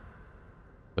anyways?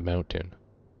 The mountain.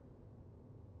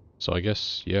 So I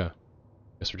guess, yeah.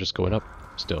 Guess we're just going up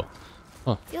still.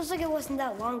 Huh. Feels like it wasn't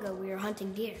that long ago we were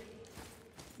hunting deer.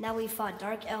 Now we fought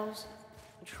dark elves,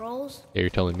 trolls, Yeah, you're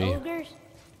telling me. ogres,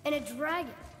 and a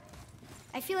dragon.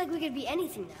 I feel like we could be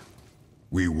anything now.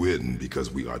 We win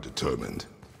because we are determined,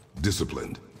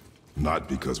 disciplined, not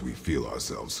because we feel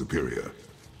ourselves superior.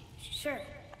 Sure,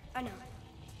 I know.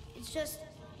 It's just,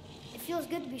 it feels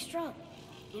good to be strong,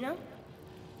 you know?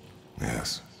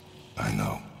 Yes, I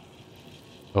know.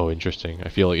 Oh, interesting. I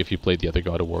feel like if you played the other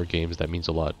God of War games, that means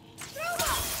a lot.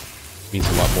 Means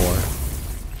a lot more.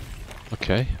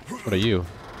 Okay, what are you?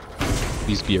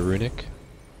 Please be a runic.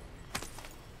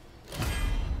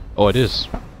 Oh, it is.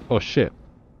 Oh shit.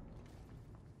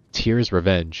 Tyr's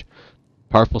Revenge.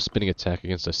 Powerful spinning attack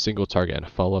against a single target and a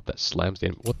follow-up that slams the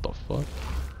enemy. What the fuck?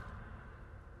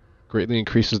 Greatly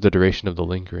increases the duration of the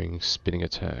lingering spinning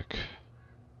attack.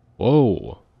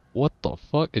 Whoa. What the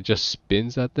fuck? It just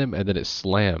spins at them and then it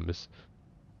slams.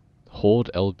 Hold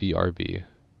LBRB.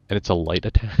 And it's a light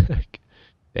attack?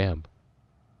 Damn.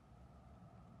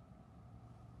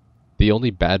 The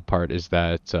only bad part is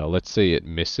that, let's say it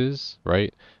misses,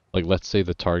 right? Like, let's say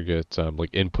the target, like,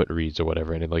 input reads or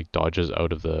whatever, and it, like, dodges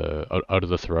out of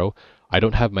the throw. I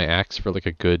don't have my axe for, like,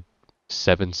 a good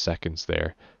 7 seconds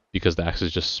there, because the axe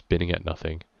is just spinning at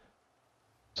nothing.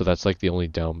 So that's, like, the only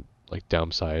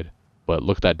downside. But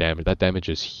look at that damage. That damage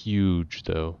is huge,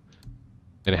 though.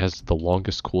 And it has the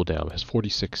longest cooldown. It has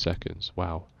 46 seconds.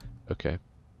 Wow. Okay.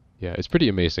 Yeah, it's pretty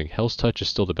amazing. Hell's Touch is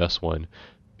still the best one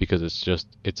because it's a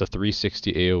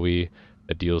 360 AoE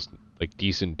that deals like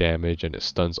decent damage and it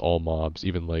stuns all mobs,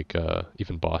 even like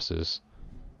even bosses.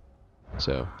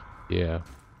 So, yeah.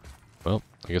 Well,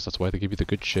 I guess that's why they give you the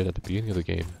good shit at the beginning of the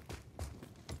game.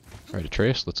 Alright,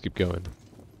 Atreus, let's keep going.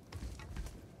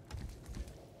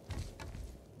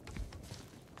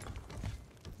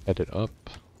 Head it up.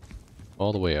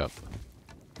 All the way up.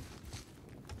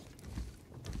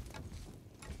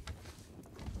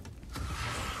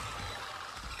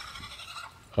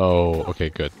 Oh, okay,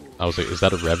 good. I was like, is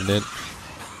that a revenant?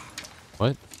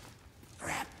 What?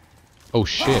 Oh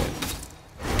shit.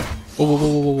 Whoa, whoa,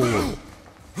 whoa, whoa, whoa, whoa.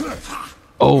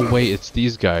 Oh wait, it's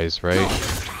these guys, right?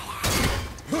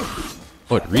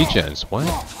 Oh, it regens. What?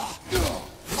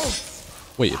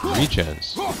 Wait, it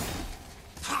regens.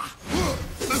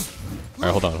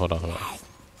 Alright, hold on, hold on, hold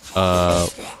on.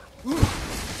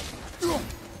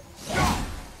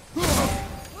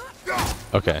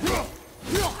 Okay.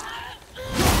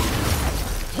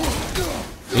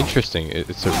 Interesting,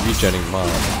 it's a regenning mob.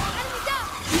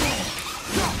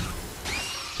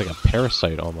 It's like a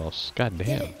parasite almost. God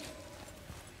damn.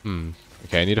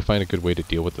 Okay, I need to find a good way to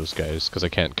deal with those guys, because I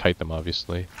can't kite them,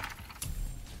 obviously.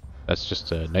 That's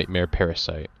just a nightmare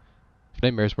parasite. If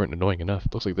nightmares weren't annoying enough,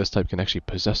 it looks like this type can actually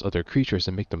possess other creatures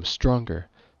and make them stronger.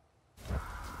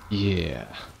 Yeah.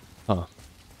 Huh.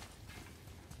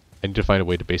 I need to find a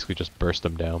way to basically just burst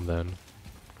them down then.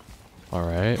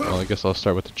 Alright, well I guess I'll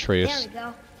start with the Atreus There we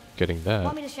go. getting that.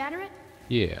 Want me to shatter it?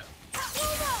 Yeah.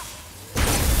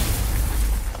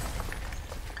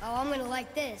 Oh, I'm gonna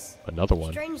like this. Another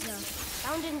one. Strange though.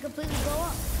 That one didn't completely blow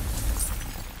up.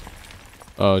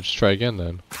 Oh, just try again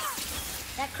then.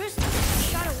 That crystal, I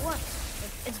shot it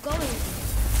once. It's going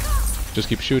again. Just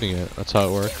keep shooting it. That's how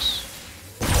it works.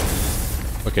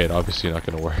 Okay, it's obviously not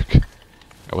gonna work. Alright,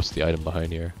 what's the item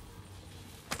behind here?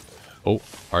 Oh,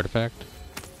 artifact?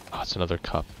 Oh, it's another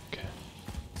cup. Okay.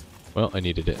 Well, I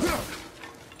needed it.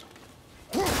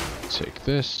 Take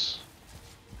this.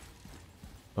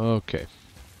 Okay.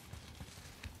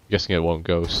 Guessing it won't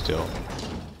go still.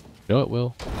 No, it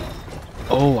will.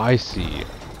 Oh, I see.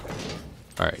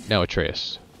 Alright, now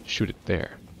Atreus. Shoot it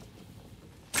there.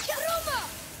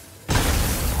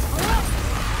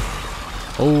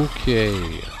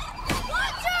 Okay.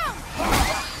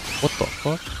 What the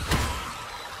fuck?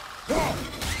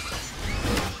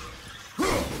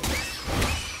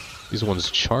 These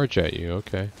ones charge at you,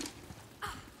 okay.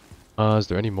 Is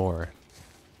there any more?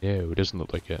 No, it doesn't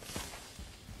look like it.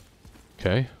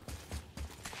 Okay.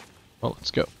 Well,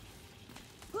 let's go.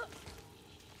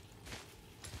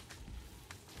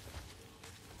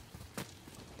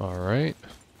 Alright.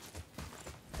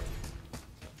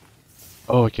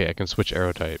 Oh, okay, I can switch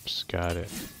arrow types. Got it.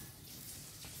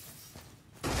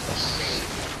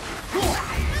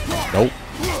 Nope.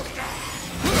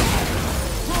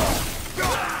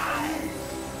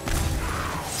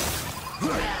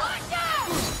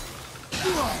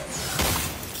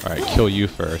 Alright, kill you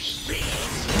first.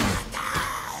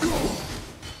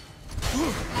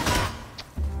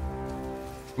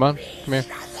 Come on, come here.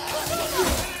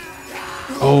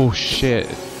 Oh shit.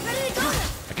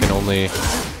 I can only...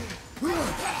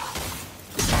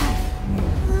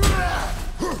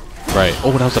 Right.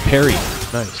 Oh, that was a parry.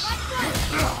 Nice.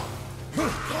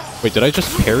 Wait, did I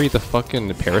just parry the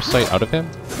fucking parasite out of him?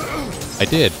 I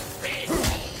did.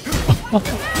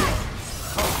 Okay.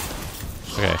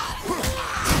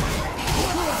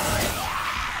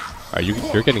 Alright,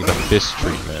 you're getting the fist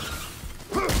treatment.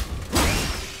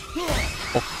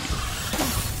 Oh,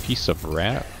 piece of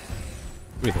rat.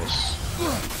 Look at this.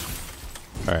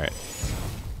 Alright.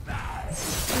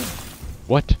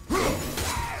 What?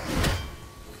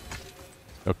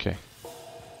 Okay.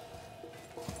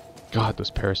 God, those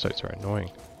parasites are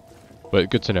annoying. But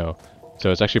good to know.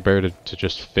 So it's actually better to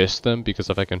just fist them, because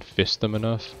if I can fist them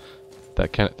enough,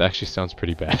 that actually sounds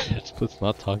pretty bad. Let's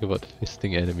not talk about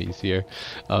fisting enemies here.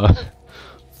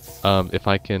 If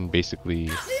I can basically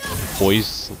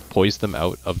poise them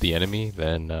out of the enemy,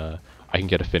 then I can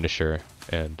get a finisher,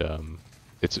 and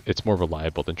it's more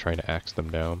reliable than trying to axe them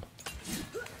down.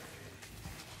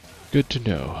 Good to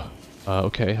know.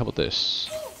 Okay, how about this?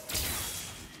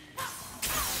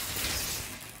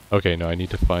 Okay, no, I need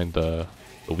to find the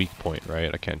weak point, right?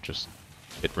 I can't just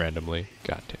hit randomly.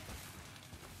 Got it.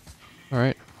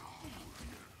 Alright.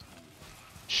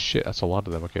 Shit, that's a lot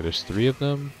of them. Okay, there's 3 of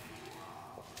them.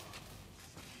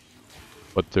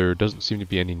 But there doesn't seem to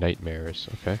be any nightmares,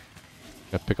 okay?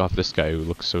 Gotta pick off this guy who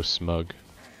looks so smug.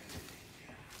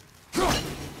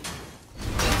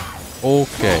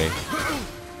 Okay.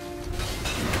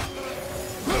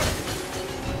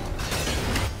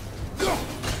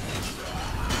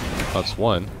 That's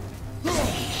one.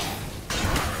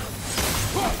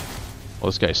 Well,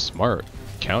 this guy's smart.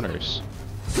 Counters.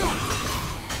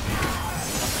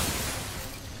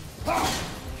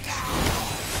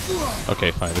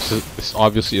 Okay, fine. This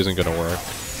obviously isn't gonna work.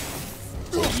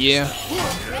 Yeah.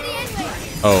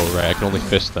 Oh, right. I can only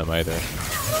fist them either.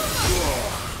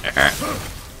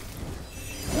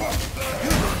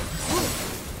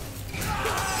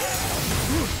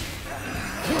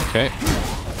 Okay.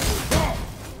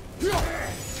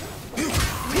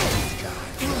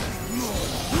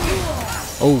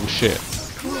 Oh shit.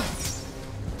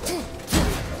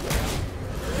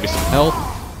 Give me some health.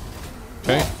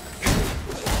 Okay.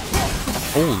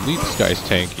 Holy, this guy's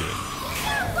tanky.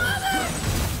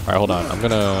 Alright, hold on. I'm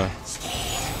gonna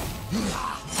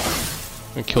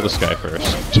kill this guy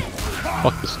first.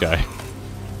 Fuck this guy.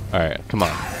 Alright, come on.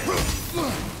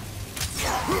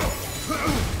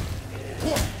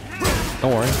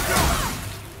 Don't worry.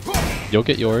 You'll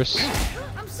get yours.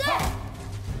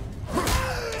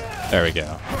 There we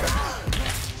go.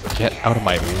 Get out of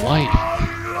my life.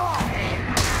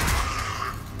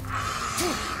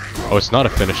 Oh, it's not a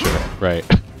finisher. Right.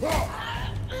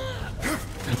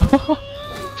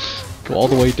 Go all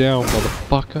the way down,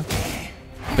 motherfucker.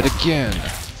 But again.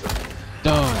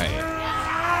 Die.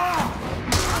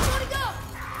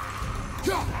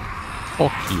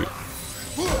 Fuck you.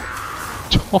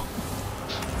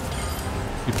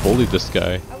 You bullied this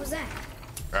guy. How was that?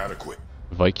 Adequate.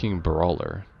 Viking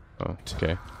Brawler. Oh,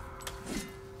 okay.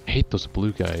 I hate those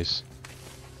blue guys.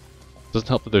 Doesn't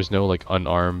help that there's no like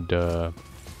unarmed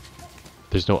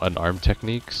there's no unarmed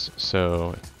techniques,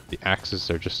 so the axes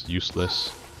are just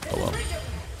useless. Oh well.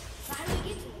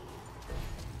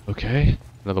 Okay,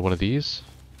 another one of these.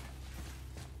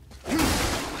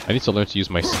 I need to learn to use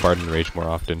my Spartan Rage more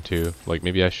often too. Like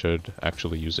maybe I should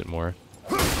actually use it more.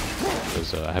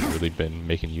 Because I haven't really been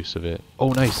making use of it.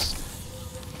 Oh nice!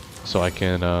 So I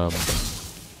can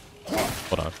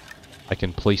hold on. I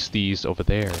can place these over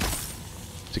there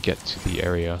to get to the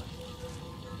area.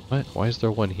 What? Why is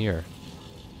there one here?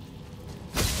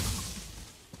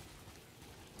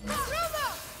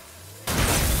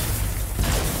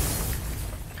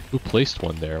 Who placed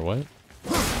one there? What?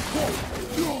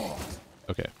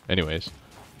 Okay, anyways.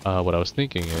 What I was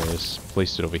thinking is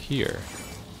place it over here.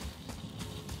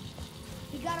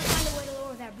 We gotta find a way to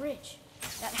lower that bridge.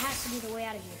 That has to be the way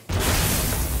out of here.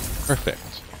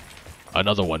 Perfect.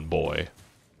 Another one, boy.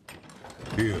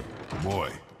 Here, boy.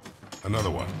 Another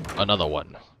one. Another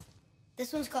one.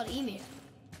 This one's called Emir.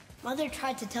 Mother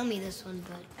tried to tell me this one,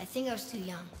 but I think I was too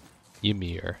young.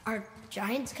 Ymir. Are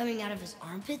giants coming out of his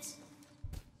armpits?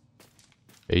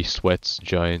 He sweats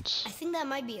giants. I think that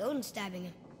might be Odin stabbing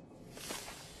him.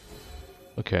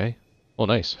 Okay. Well,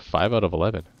 nice. 5 out of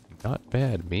 11. Not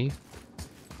bad, me.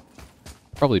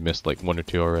 Probably missed like 1 or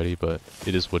 2 already, but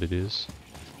it is what it is.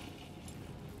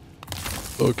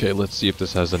 Okay, let's see if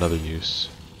this has another use.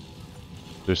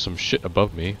 There's some shit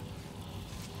above me.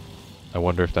 I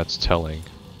wonder if that's telling.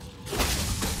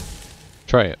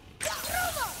 Try it.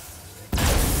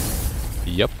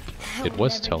 Yep, it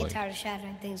was telling. Get tired of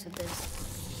shattering things with this.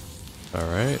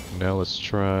 Alright, now let's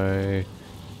try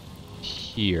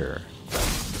here.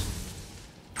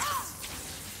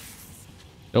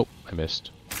 Nope, I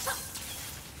missed.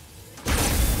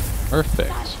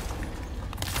 Perfect.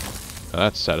 Now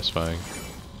that's satisfying.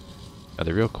 Now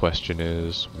the real question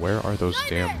is, where are those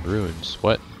damn runes?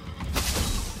 What?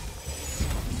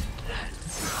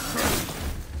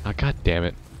 Ah, god damn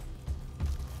it.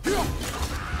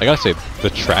 I gotta say, the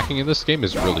tracking in this game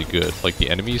is really good. Like, the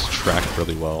enemies track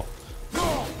really well.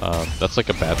 That's like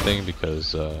a bad thing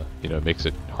because, you know, it makes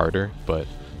it harder, but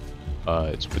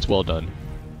it's well done.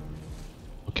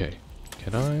 Okay,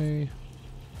 can I...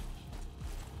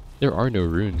 There are no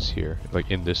runes here,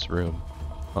 like in this room.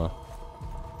 Huh.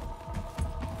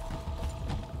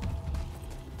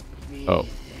 Oh.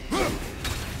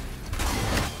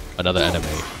 Another enemy.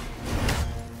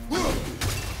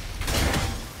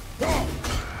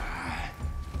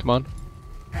 Come on.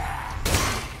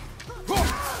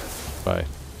 Bye.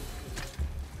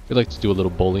 We like to do a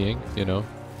little bullying, you know?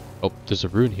 Oh, there's a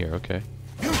rune here, okay.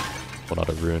 Well, not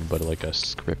a rune, but like a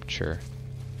scripture.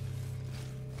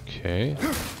 Okay.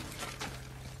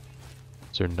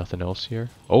 Is there nothing else here?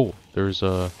 Oh, there's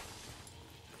a...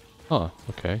 Huh,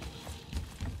 okay.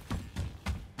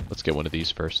 Let's get one of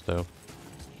these first, though.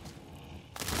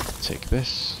 Take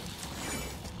this.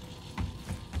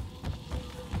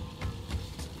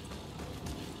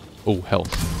 Oh,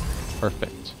 health.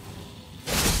 Perfect.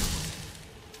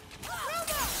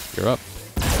 You're up.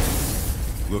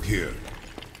 Look here.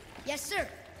 Yes, sir.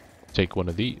 Take one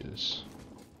of these.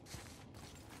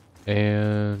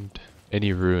 And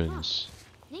any ruins?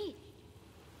 Neat.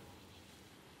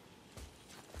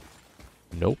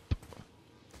 Nope.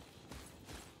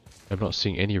 I'm not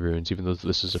seeing any ruins, even though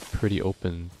this is a pretty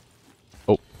open...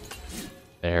 Oh,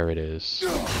 there it is.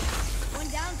 One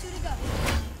down, two to go.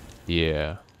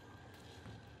 Yeah.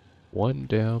 One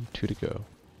down, two to go.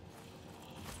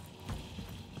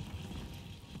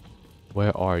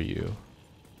 Where are you?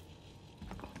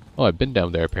 Oh, I've been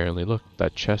down there apparently. Look,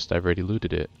 that chest, I've already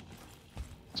looted it.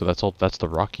 So that's all, that's the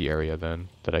rocky area then,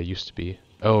 that I used to be.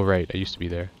 Oh, right, I used to be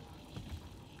there.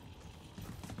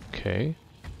 Okay.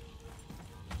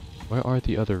 Where are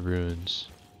the other ruins?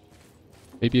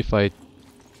 Maybe if I...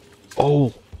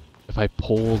 Oh! If I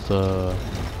pull the...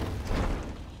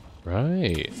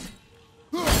 Right.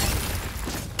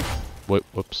 Wait,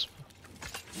 whoops.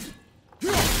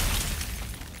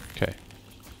 Okay.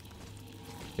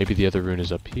 Maybe the other rune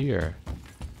is up here.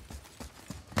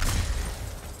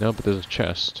 No, but there's a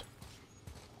chest.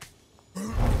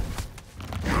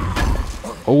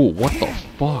 Oh, what the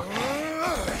fuck?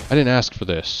 I didn't ask for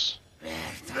this.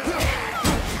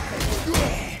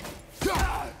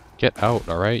 Get out,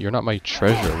 alright? You're not my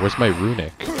treasure. Where's my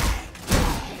runic?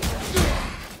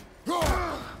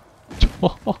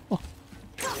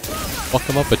 Fuck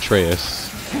him up, Atreus.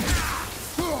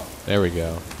 There we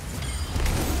go.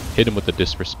 Hit him with the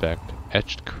disrespect.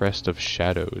 Etched crest of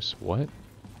shadows. What?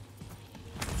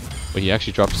 But he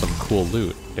actually dropped some cool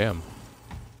loot. Damn.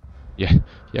 Yeah,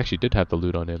 he actually did have the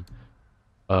loot on him.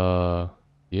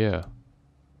 Yeah.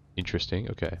 Interesting.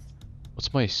 Okay.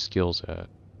 What's my skills at?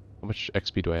 How much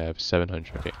XP do I have?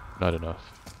 700. Okay, not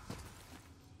enough.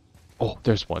 Oh,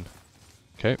 there's one.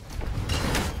 Okay.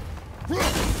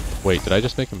 Wait, did I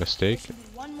just make a mistake?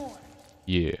 One more.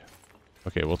 Yeah.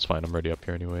 Okay, well it's fine. I'm already up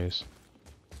here anyways.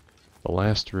 The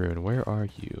last rune. Where are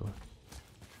you?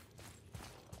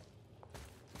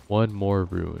 One more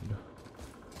rune.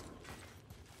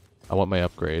 I want my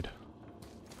upgrade.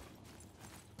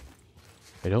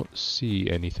 I don't see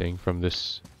anything from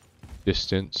this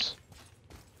distance.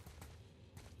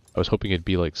 I was hoping it'd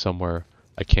be like somewhere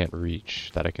I can't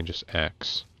reach that I can just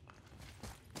axe.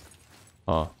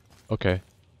 Huh. Okay.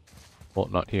 Well,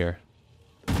 not here.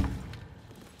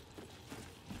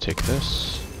 Take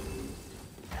this.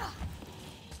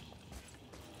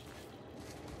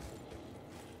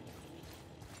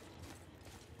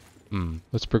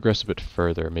 Let's progress a bit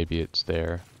further. Maybe it's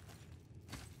there.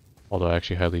 Although I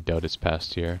actually highly doubt it's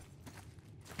past here.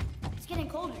 It's getting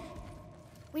colder.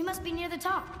 We must be near the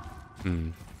top.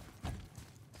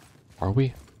 Are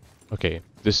we? Okay,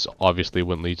 this obviously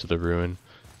wouldn't lead to the ruin.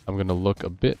 I'm gonna look a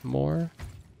bit more,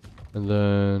 and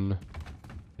then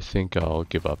I think I'll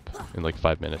give up in like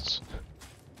 5 minutes.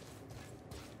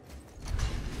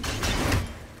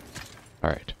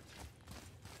 Alright.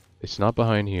 It's not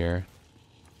behind here.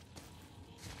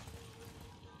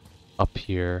 Up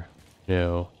here.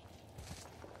 No.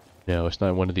 No, it's not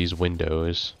in one of these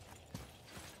windows.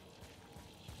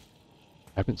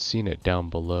 I haven't seen it down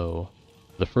below.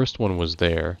 The first one was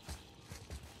there.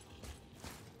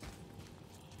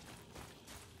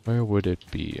 Where would it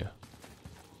be?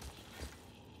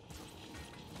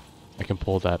 I can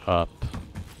pull that up.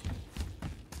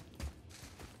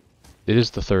 It is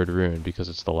the third rune because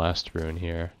it's the last rune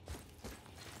here.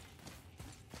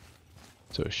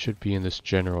 So it should be in this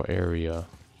general area.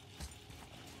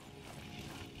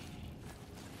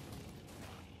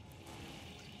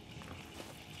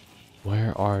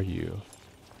 Where are you?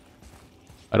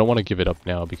 I don't want to give it up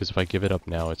now because if I give it up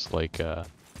now, it's like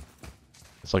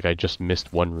I just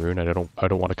missed one rune. I don't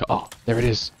want to. Oh, there it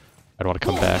is. I don't want to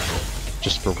come back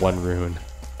just for one rune.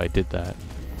 If I did that,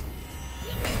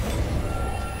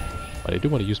 but I do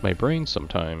want to use my brain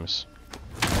sometimes.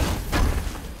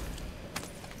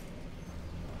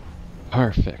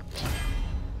 Perfect.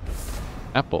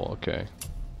 Apple. Okay.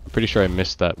 I'm pretty sure I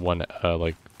missed that one.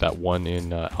 Like that one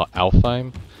in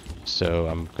Alfheim. So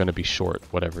I'm gonna be short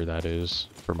whatever that is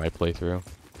for my playthrough.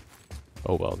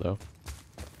 Oh well though.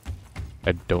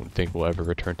 I don't think we'll ever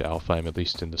return to Alfheim, at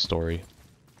least in the story.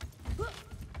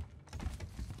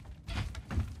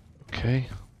 Okay.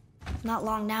 Not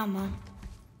long now, Mom.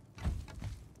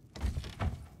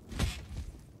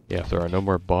 Yeah, if there are no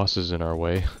more bosses in our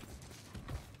way.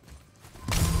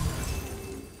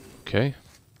 Okay.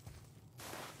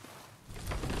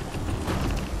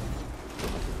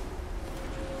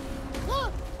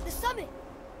 Look! The summit!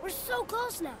 We're so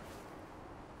close now.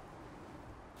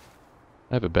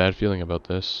 I have a bad feeling about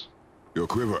this. Your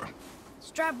quiver.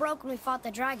 Strap broke when we fought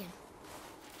the dragon.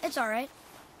 It's alright.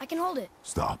 I can hold it.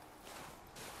 Stop.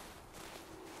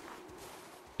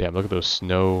 Damn, look at those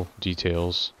snow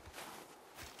details.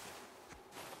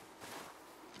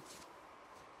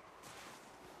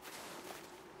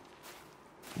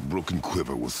 broken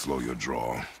quiver will slow your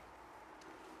draw.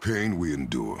 Pain we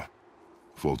endure.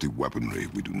 Faulty weaponry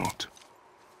we do not.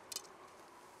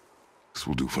 This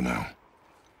will do for now.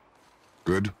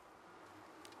 Good?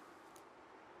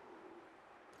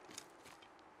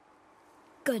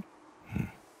 Good.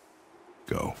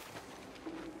 Go.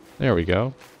 There we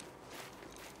go.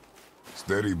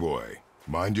 Steady, boy.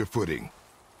 Mind your footing.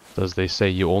 As they say,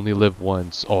 you only live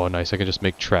once. Oh, nice. I can just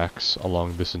make tracks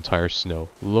along this entire snow.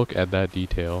 Look at that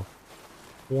detail.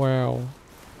 Wow.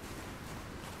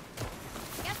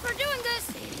 Guess we're doing this.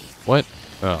 What?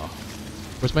 Oh.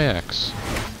 Where's my axe?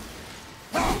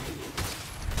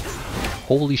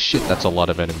 Holy shit, that's a lot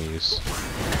of enemies.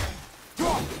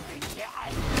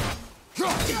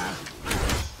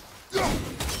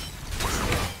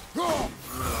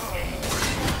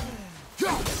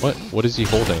 What? What is he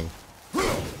holding?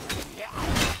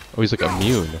 Oh, he's like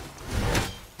immune.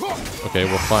 Okay,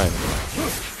 well fine.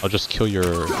 I'll just kill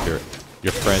your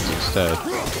friends instead.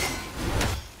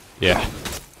 Yeah.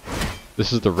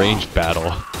 This is the ranged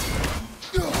battle.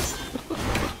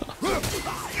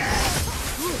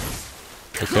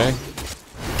 Okay.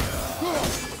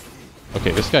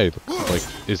 Okay, this guy like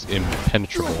is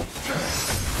impenetrable.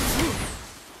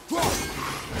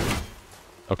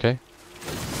 Okay.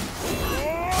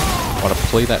 Wanna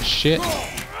play that shit?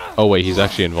 Oh wait, he's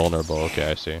actually invulnerable.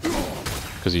 Okay, I see.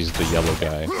 Because he's the yellow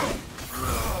guy.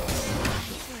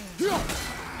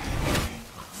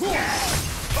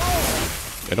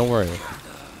 Okay, don't worry.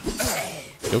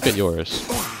 You'll get yours.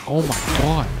 Oh my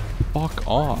god. Fuck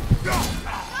off.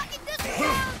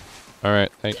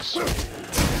 Alright, thanks.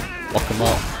 Walk him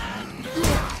up.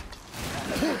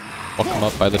 Walk him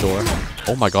up by the door.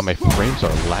 Oh my god, my frames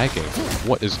are lagging.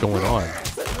 What is going on?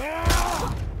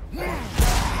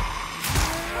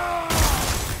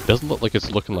 Doesn't look like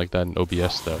it's looking like that in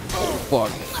OBS though.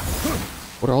 Fuck.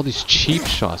 What are all these cheap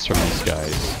shots from these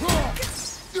guys?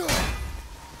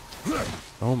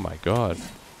 Oh my god.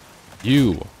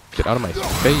 You! Get out of my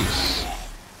face!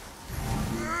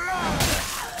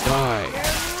 Die!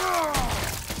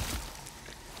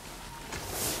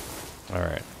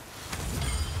 Alright.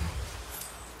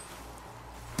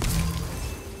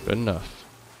 Good enough.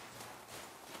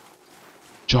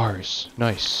 Jars!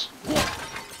 Nice.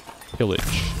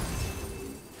 Pillage.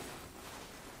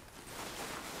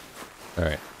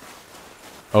 Alright.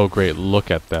 Oh great, look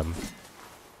at them.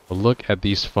 Look at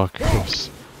these fuckers.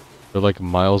 They're like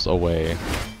miles away.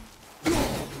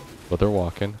 But they're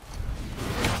walking.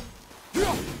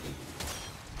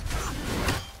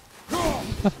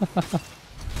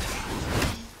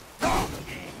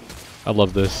 I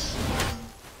love this.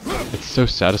 It's so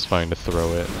satisfying to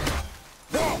throw it.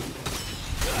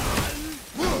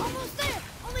 Almost there.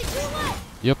 Only 2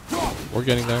 left. Yep, we're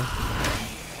getting there.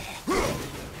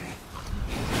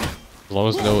 As long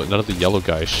as none of the yellow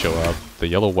guys show up. The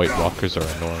yellow-white walkers are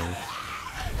annoying.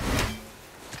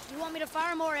 You want me to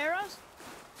fire more arrows?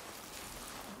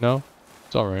 No,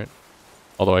 it's alright.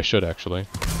 Although I should actually.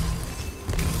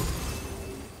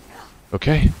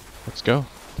 Okay, let's go.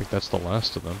 I think that's the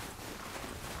last of them.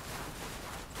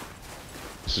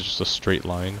 This is just a straight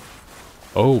line.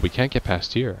 Oh, we can't get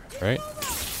past here, right?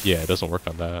 Yeah, it doesn't work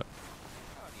on that.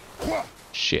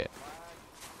 Shit.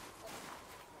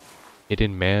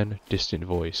 Hidden man, distant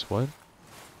voice. What?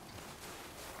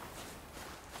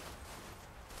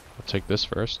 I'll take this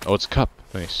first. Oh, it's cup.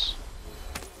 Nice.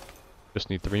 Just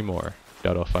need 3 more.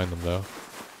 Doubt I'll find them though.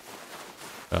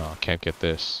 Oh, can't get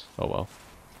this. Oh well.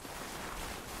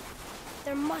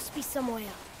 There must be some way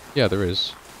up. Yeah, there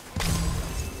is.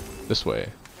 This way.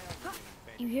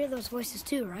 You hear those voices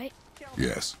too, right?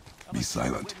 Yes. Be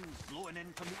silent.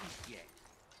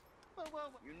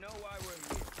 You know why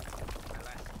we're here. My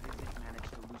last visit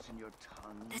managed to loosen your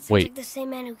tongue. That sounds Wait. like the same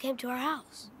man who came to our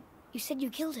house. You said you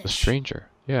killed him. The stranger.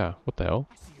 Yeah, what the hell?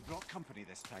 I see you brought company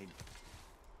this time.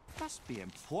 Must be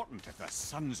important if the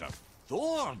sons of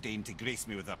Thor deign to grace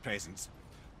me with their presence.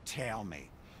 Tell me,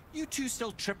 you two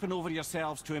still tripping over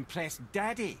yourselves to impress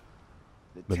Daddy?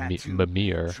 The tattoo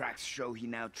Mimir. tracks show he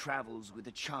now travels with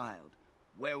a child.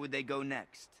 Where would they go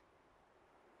next?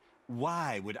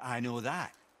 Why would I know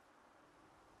that?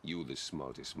 You're the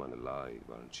smartest man alive,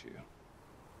 aren't you?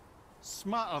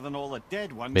 Smarter than all the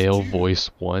dead ones, Male too. voice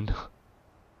 1.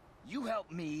 You help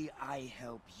me, I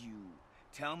help you.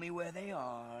 Tell me where they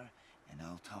are, and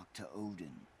I'll talk to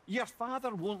Odin. Your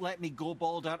father won't let me go,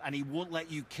 Balder, and he won't let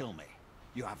you kill me.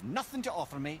 You have nothing to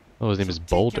offer me. Oh, his name is Take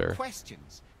Balder. your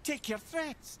questions. Take your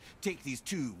threats. Take these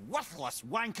 2 worthless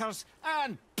wankers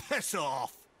and piss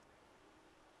off.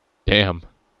 Damn.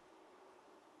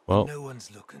 Well, No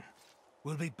one's looking.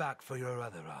 We'll be back for your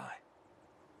other eye.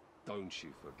 Don't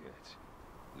you forget.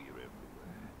 We're everywhere.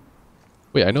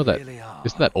 Wait, I know that. Really are,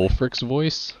 Isn't that aren't we? Ulfric's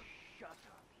voice? Shut up,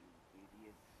 you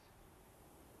idiots.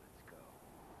 Let's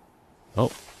go.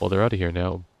 Oh, well, they're out of here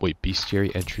now. Wait,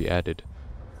 bestiary entry added.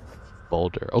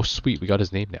 Balder. Oh, sweet, we got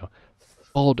his name now.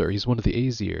 Balder, he's one of the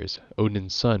Aesirs,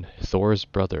 Odin's son, Thor's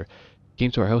brother. He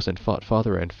came to our house and fought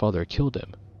father, and father killed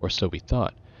him. Or so we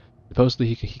thought.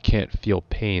 Supposedly he can't feel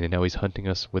pain, and now he's hunting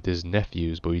us with his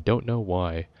nephews, but we don't know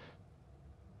why.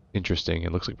 Interesting.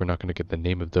 It looks like we're not going to get the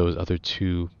name of those other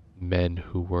two men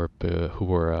who were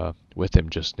with him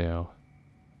just now.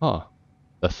 Huh.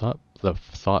 The thought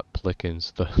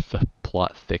plickens. The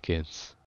plot thickens.